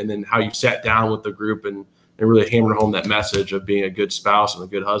you, and then how you sat down with the group and really hammered home that message of being a good spouse and a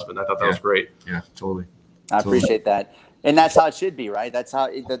good husband. I thought that was great. Yeah, totally. I appreciate that. And that's how it should be, right? That's how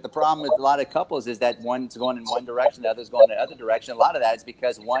the problem with a lot of couples is that one's going in one direction, the other's going in the other direction. A lot of that is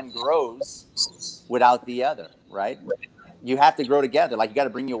because one grows without the other, right? You have to grow together. You got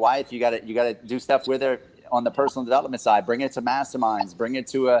to bring your wife. You got to do stuff with her on the personal development side. Bring it to masterminds. Bring it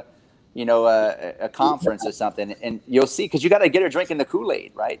to a conference or something, and you'll see, because you got to get her drinking the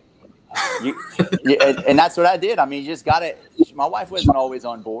Kool-Aid, right? And that's what I did. I mean, you just got to. My wife wasn't always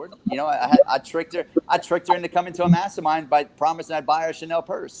on board. I tricked her. I tricked her into coming to a mastermind by promising I'd buy her a Chanel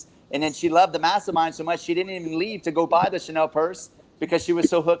purse, and then she loved the mastermind so much she didn't even leave to go buy the Chanel purse because she was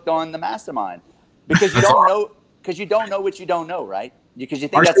so hooked on the mastermind. Because you don't know. Because you don't know what you don't know, right? Because you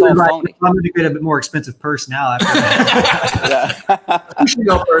think that's all phony. I'm going to get a bit more expensive purse now. After that.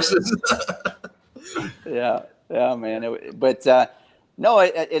 Chanel purses. Yeah, man. Look,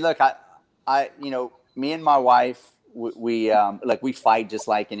 me and my wife, we fight just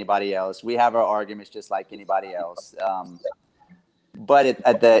like anybody else. We have our arguments just like anybody else. But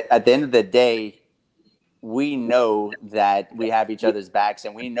at the end of the day, we know that we have each other's backs,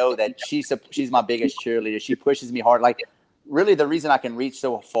 and we know that she's my biggest cheerleader. She pushes me hard. Like, really, the reason I can reach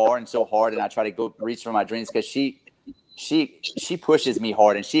so far and so hard, and I try to go reach for my dreams, because she pushes me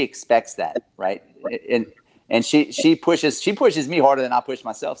hard, and she expects that, right? And she pushes me harder than I push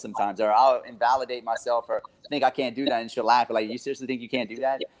myself sometimes, or I'll invalidate myself or think I can't do that, and she'll laugh like, "You seriously think you can't do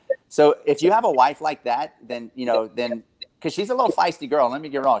that?" So if you have a wife like that, then because she's a little feisty girl. Let me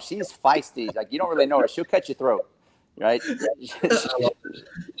get wrong. She's feisty. Like, you don't really know her. She'll cut your throat, right?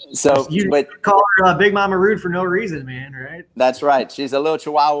 So, but call her Big Mama Rude for no reason, man. Right? That's right. She's a little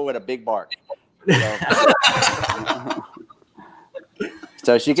chihuahua with a big bark.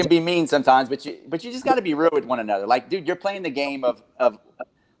 So she can be mean sometimes, but you just got to be real with one another. Like, dude, you're playing the game of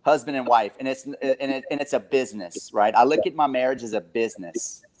husband and wife, and it's a business, right? I look at my marriage as a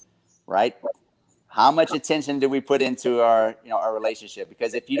business, right? How much attention do we put into our relationship?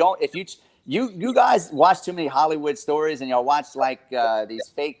 Because if you guys watch too many Hollywood stories, and y'all watch like these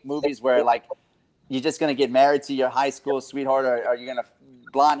fake movies where like you're just gonna get married to your high school sweetheart, or you're gonna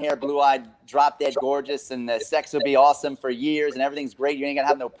blonde hair, blue eyed, drop dead gorgeous, and the sex will be awesome for years and everything's great. You ain't gonna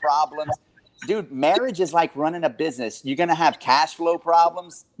have no problems. Dude, marriage is like running a business. You're gonna have cash flow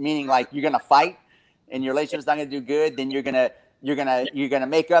problems, meaning like you're gonna fight and your relationship's not gonna do good. Then you're gonna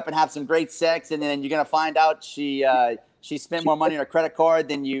make up and have some great sex, and then you're gonna find out she spent more money on her credit card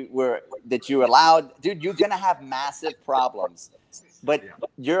than you allowed. Dude, you're gonna have massive problems. But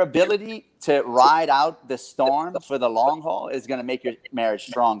your ability to ride out the storm for the long haul is going to make your marriage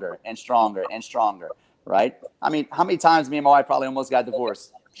stronger and stronger and stronger, right? I mean, how many times me and my wife probably almost got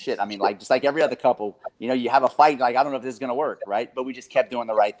divorced? Shit, I mean, like, just like every other couple, you have a fight, like, I don't know if this is going to work, right? But we just kept doing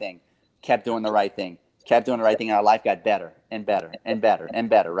the right thing, and our life got better and better and better and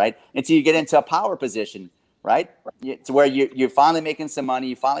better, right? Until you get into a power position, right? To where you're finally making some money,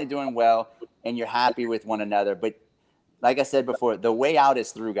 you're finally doing well, and you're happy with one another. But like I said before, the way out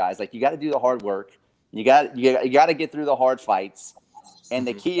is through, guys. Like, you got to do the hard work. You got to get through the hard fights. And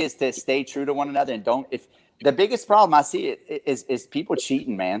the key is to stay true to one another. And the biggest problem I see is people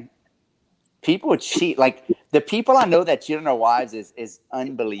cheating, man. People cheat. Like, the people I know that cheat on their wives is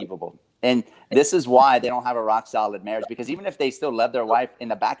unbelievable. And this is why they don't have a rock solid marriage, because even if they still love their wife, in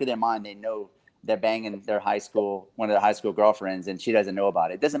the back of their mind, they know they're banging one of their high school girlfriends, and she doesn't know about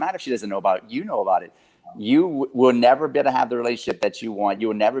it. It doesn't matter if she doesn't know about it. You know about it. You will never be able to have the relationship that you want. You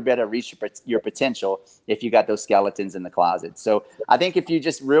will never be able to reach your potential if you got those skeletons in the closet. So I think if you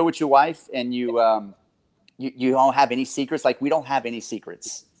just real with your wife, and you don't have any secrets, like we don't have any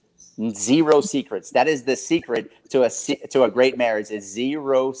secrets, zero secrets. That is the secret to a great marriage, is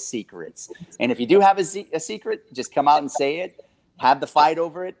zero secrets. And if you do have a secret, just come out and say it, have the fight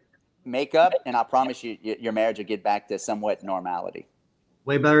over it, make up, and I promise you, your marriage will get back to somewhat normality.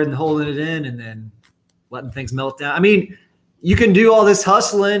 Way better than holding it in and then letting things melt down. I mean, you can do all this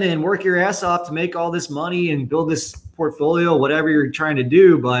hustling and work your ass off to make all this money and build this portfolio, whatever you're trying to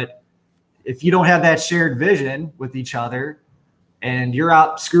do. But if you don't have that shared vision with each other, and you're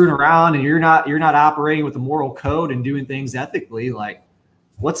out screwing around, and you're not operating with a moral code and doing things ethically, like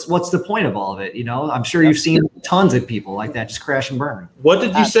what's the point of all of it? I'm sure you've seen tons of people like that just crash and burn. What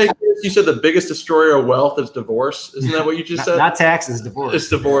did you say? You said the biggest destroyer of wealth is divorce. Isn't that what you just said? Not taxes, divorce. It's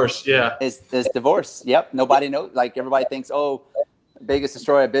divorce. Yeah. It's divorce. Yep. Nobody knows. Like, everybody thinks, biggest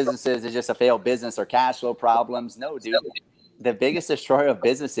destroyer of businesses is just a failed business or cash flow problems. No, dude. The biggest destroyer of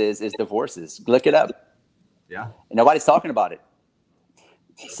businesses is divorces. Look it up. Yeah. And nobody's talking about it.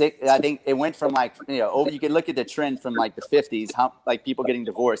 I think it went from you can look at the trend from like the 50s, how like people getting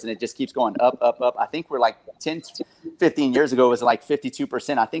divorced, and it just keeps going up, up, up. I think we're like 10, 15 years ago, it was like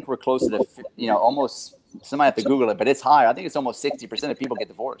 52%. I think we're closer to, almost, somebody have to Google it, but it's higher. I think it's almost 60% of people get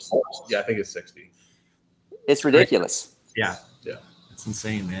divorced. Yeah, I think it's 60. It's ridiculous. Yeah. Yeah. It's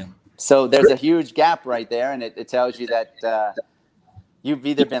insane, man. So there's a huge gap right there, and it tells you that you've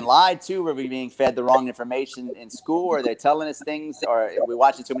either been lied to, or we're being fed the wrong information in school, or they're telling us things, or we're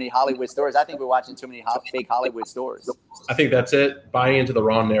watching too many Hollywood stories. I think we're watching too many fake Hollywood stories. I think that's it. Buying into the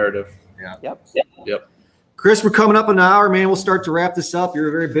wrong narrative. Yeah. Yep. Chris, we're coming up an hour, man. We'll start to wrap this up. You're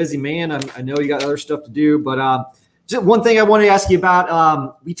a very busy man. I know you got other stuff to do, but just one thing I want to ask you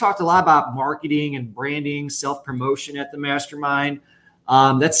about. We talked a lot about marketing and branding, self-promotion at the Mastermind.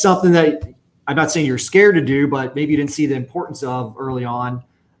 That's something that I'm not saying you're scared to do, but maybe you didn't see the importance of early on.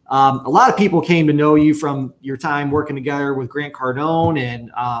 A lot of people came to know you from your time working together with Grant Cardone.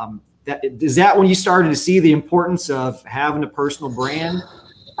 And is that when you started to see the importance of having a personal brand?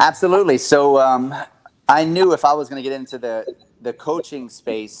 Absolutely. So I knew if I was going to get into the coaching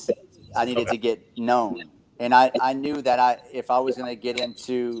space, I needed to get known. And I knew that if I was going to get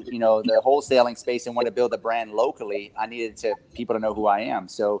into, the wholesaling space and want to build a brand locally, I needed people to know who I am.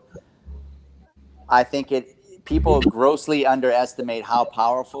 So I think people grossly underestimate how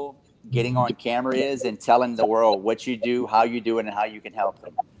powerful getting on camera is and telling the world what you do, how you do it, and how you can help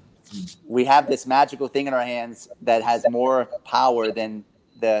them. We have this magical thing in our hands that has more power than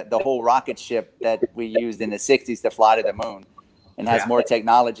the whole rocket ship that we used in the 60s to fly to the moon, and has more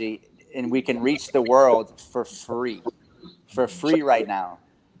technology. And we can reach the world for free right now.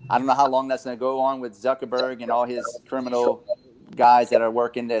 I don't know how long that's going to go on with Zuckerberg and all his criminal guys that are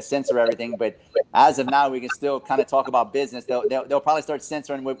working to censor everything. But as of now, we can still kind of talk about business. They'll probably start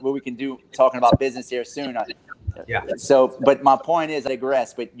censoring what we can do talking about business here soon. Yeah. So, but my point is, I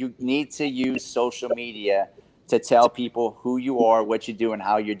digress, but you need to use social media to tell people who you are, what you do, and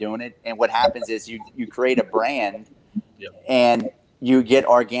how you're doing it. And what happens is you create a brand and you get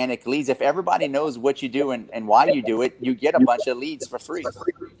organic leads. If everybody knows what you do and why you do it, you get a bunch of leads for free.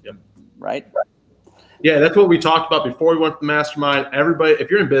 Right? Yeah, that's what we talked about before we went to the mastermind. Everybody, if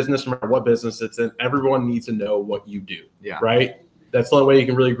you're in business, no matter what business it's in, everyone needs to know what you do. Yeah. Right? That's the only way you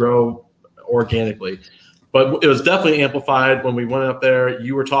can really grow organically. But it was definitely amplified when we went up there.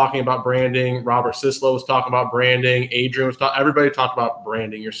 You were talking about branding. Robert Sislo was talking about branding. Adrian was talking. Everybody talked about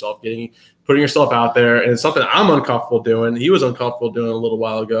branding yourself, putting yourself out there. And it's something I'm uncomfortable doing. He was uncomfortable doing a little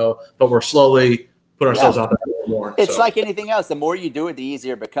while ago, but we're slowly putting ourselves out there a little more. It's like anything else. The more you do it, the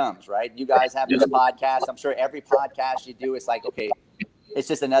easier it becomes, right? You guys have this podcast. I'm sure every podcast you do, it's like, okay, it's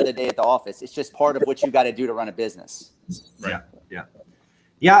just another day at the office. It's just part of what you got to do to run a business. Right.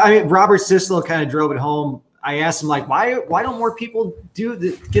 Yeah. I mean, Robert Sislo kind of drove it home. I asked him, like, why don't more people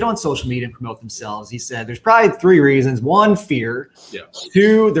get on social media and promote themselves? He said there's probably 3 reasons. 1, fear. Yeah.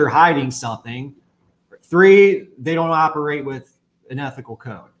 2, they're hiding something. 3, they don't operate with an ethical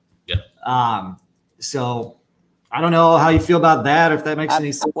code. Yeah. So I don't know how you feel about that, if that makes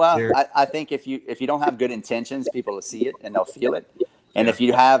any sense. Well, I think if you don't have good intentions, people will see it and they'll feel it. And if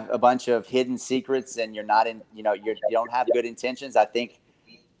you have a bunch of hidden secrets and you're not you don't have good intentions, I think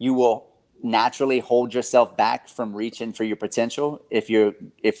you will naturally hold yourself back from reaching for your potential. If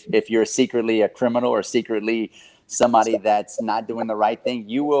you're secretly a criminal or secretly somebody that's not doing the right thing,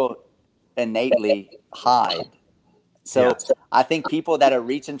 you will innately hide. So I think people that are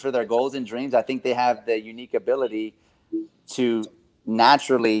reaching for their goals and dreams, I think they have the unique ability to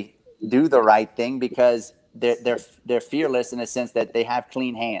naturally do the right thing because they're fearless in the sense that they have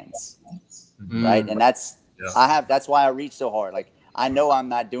clean hands, right? And that's why I reach so hard. Like, I know I'm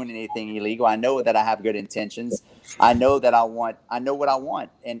not doing anything illegal. I know that I have good intentions. I know that I know what I want.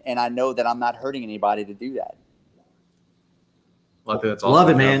 And I know that I'm not hurting anybody to do that. Well, I think that's awesome. Love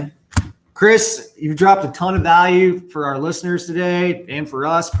it, man. Chris, you've dropped a ton of value for our listeners today and for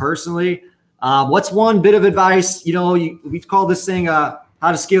us personally. What's one bit of advice? We call this thing how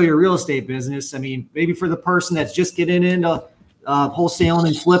to scale your real estate business. I mean, maybe for the person that's just getting into wholesaling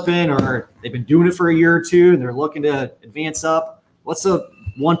and flipping, or they've been doing it for a year or 2 and they're looking to advance up. What's the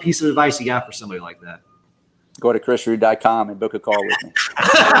one piece of advice you got for somebody like that? Go to chrisrude.com and book a call with me.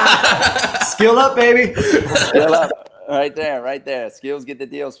 Skill up, baby. Skill up. Right there. Skills get the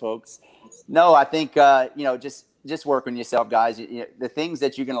deals, folks. No, I think, just work on yourself, guys. The things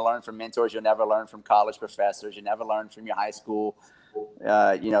that you're going to learn from mentors, you'll never learn from college professors. You never learn from your high school,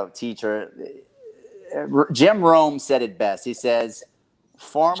 teacher. Jim Rome said it best. He says,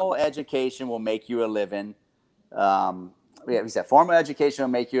 formal education will make you a living. He said, formal education will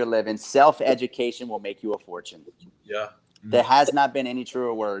make you a living. Self-education will make you a fortune. Yeah. There has not been any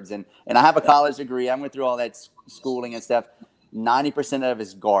truer words. And I have a college degree. I went through all that schooling and stuff. 90% of it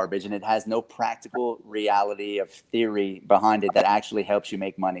is garbage, and it has no practical reality of theory behind it that actually helps you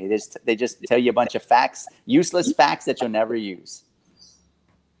make money. They just tell you a bunch of facts, useless facts that you'll never use.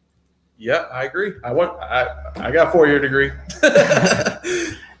 Yeah, I agree. I got a 4-year degree.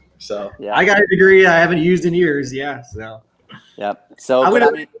 So yeah. I got a degree I haven't used in years. Yeah. So yep. So I'm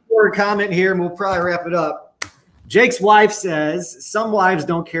going to for a comment here, and we'll probably wrap it up. Jake's wife says some wives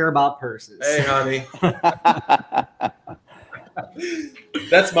don't care about purses. Hey, honey.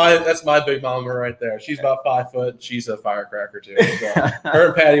 That's my big mama right there. She's about 5 foot. She's a firecracker too. So her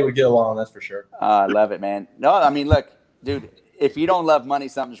and Patty would get along. That's for sure. I love it, man. No, I mean, look, dude. If you don't love money,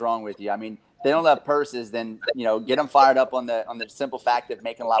 something's wrong with you. I mean, if they don't love purses, then get them fired up on the simple fact of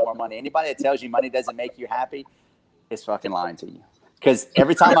making a lot more money. Anybody that tells you money doesn't make you happy is fucking lying to you. Because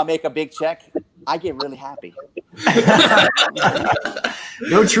every time I make a big check, I get really happy.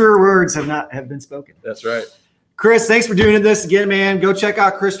 No truer words have been spoken. That's right. Chris, thanks for doing this again, man. Go check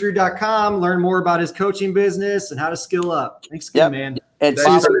out chrisrude.com, learn more about his coaching business and how to skill up. Thanks again, man. And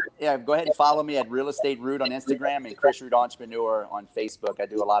go ahead and follow me at Real Estate Root on Instagram and Chris Root Entrepreneur on Facebook. I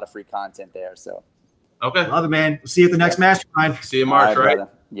do a lot of free content there. So. Okay. Love it, man. We'll see you at the next mastermind. See you in March, right?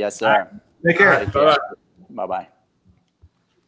 Yes, sir. Take care. Bye-bye. Bye-bye.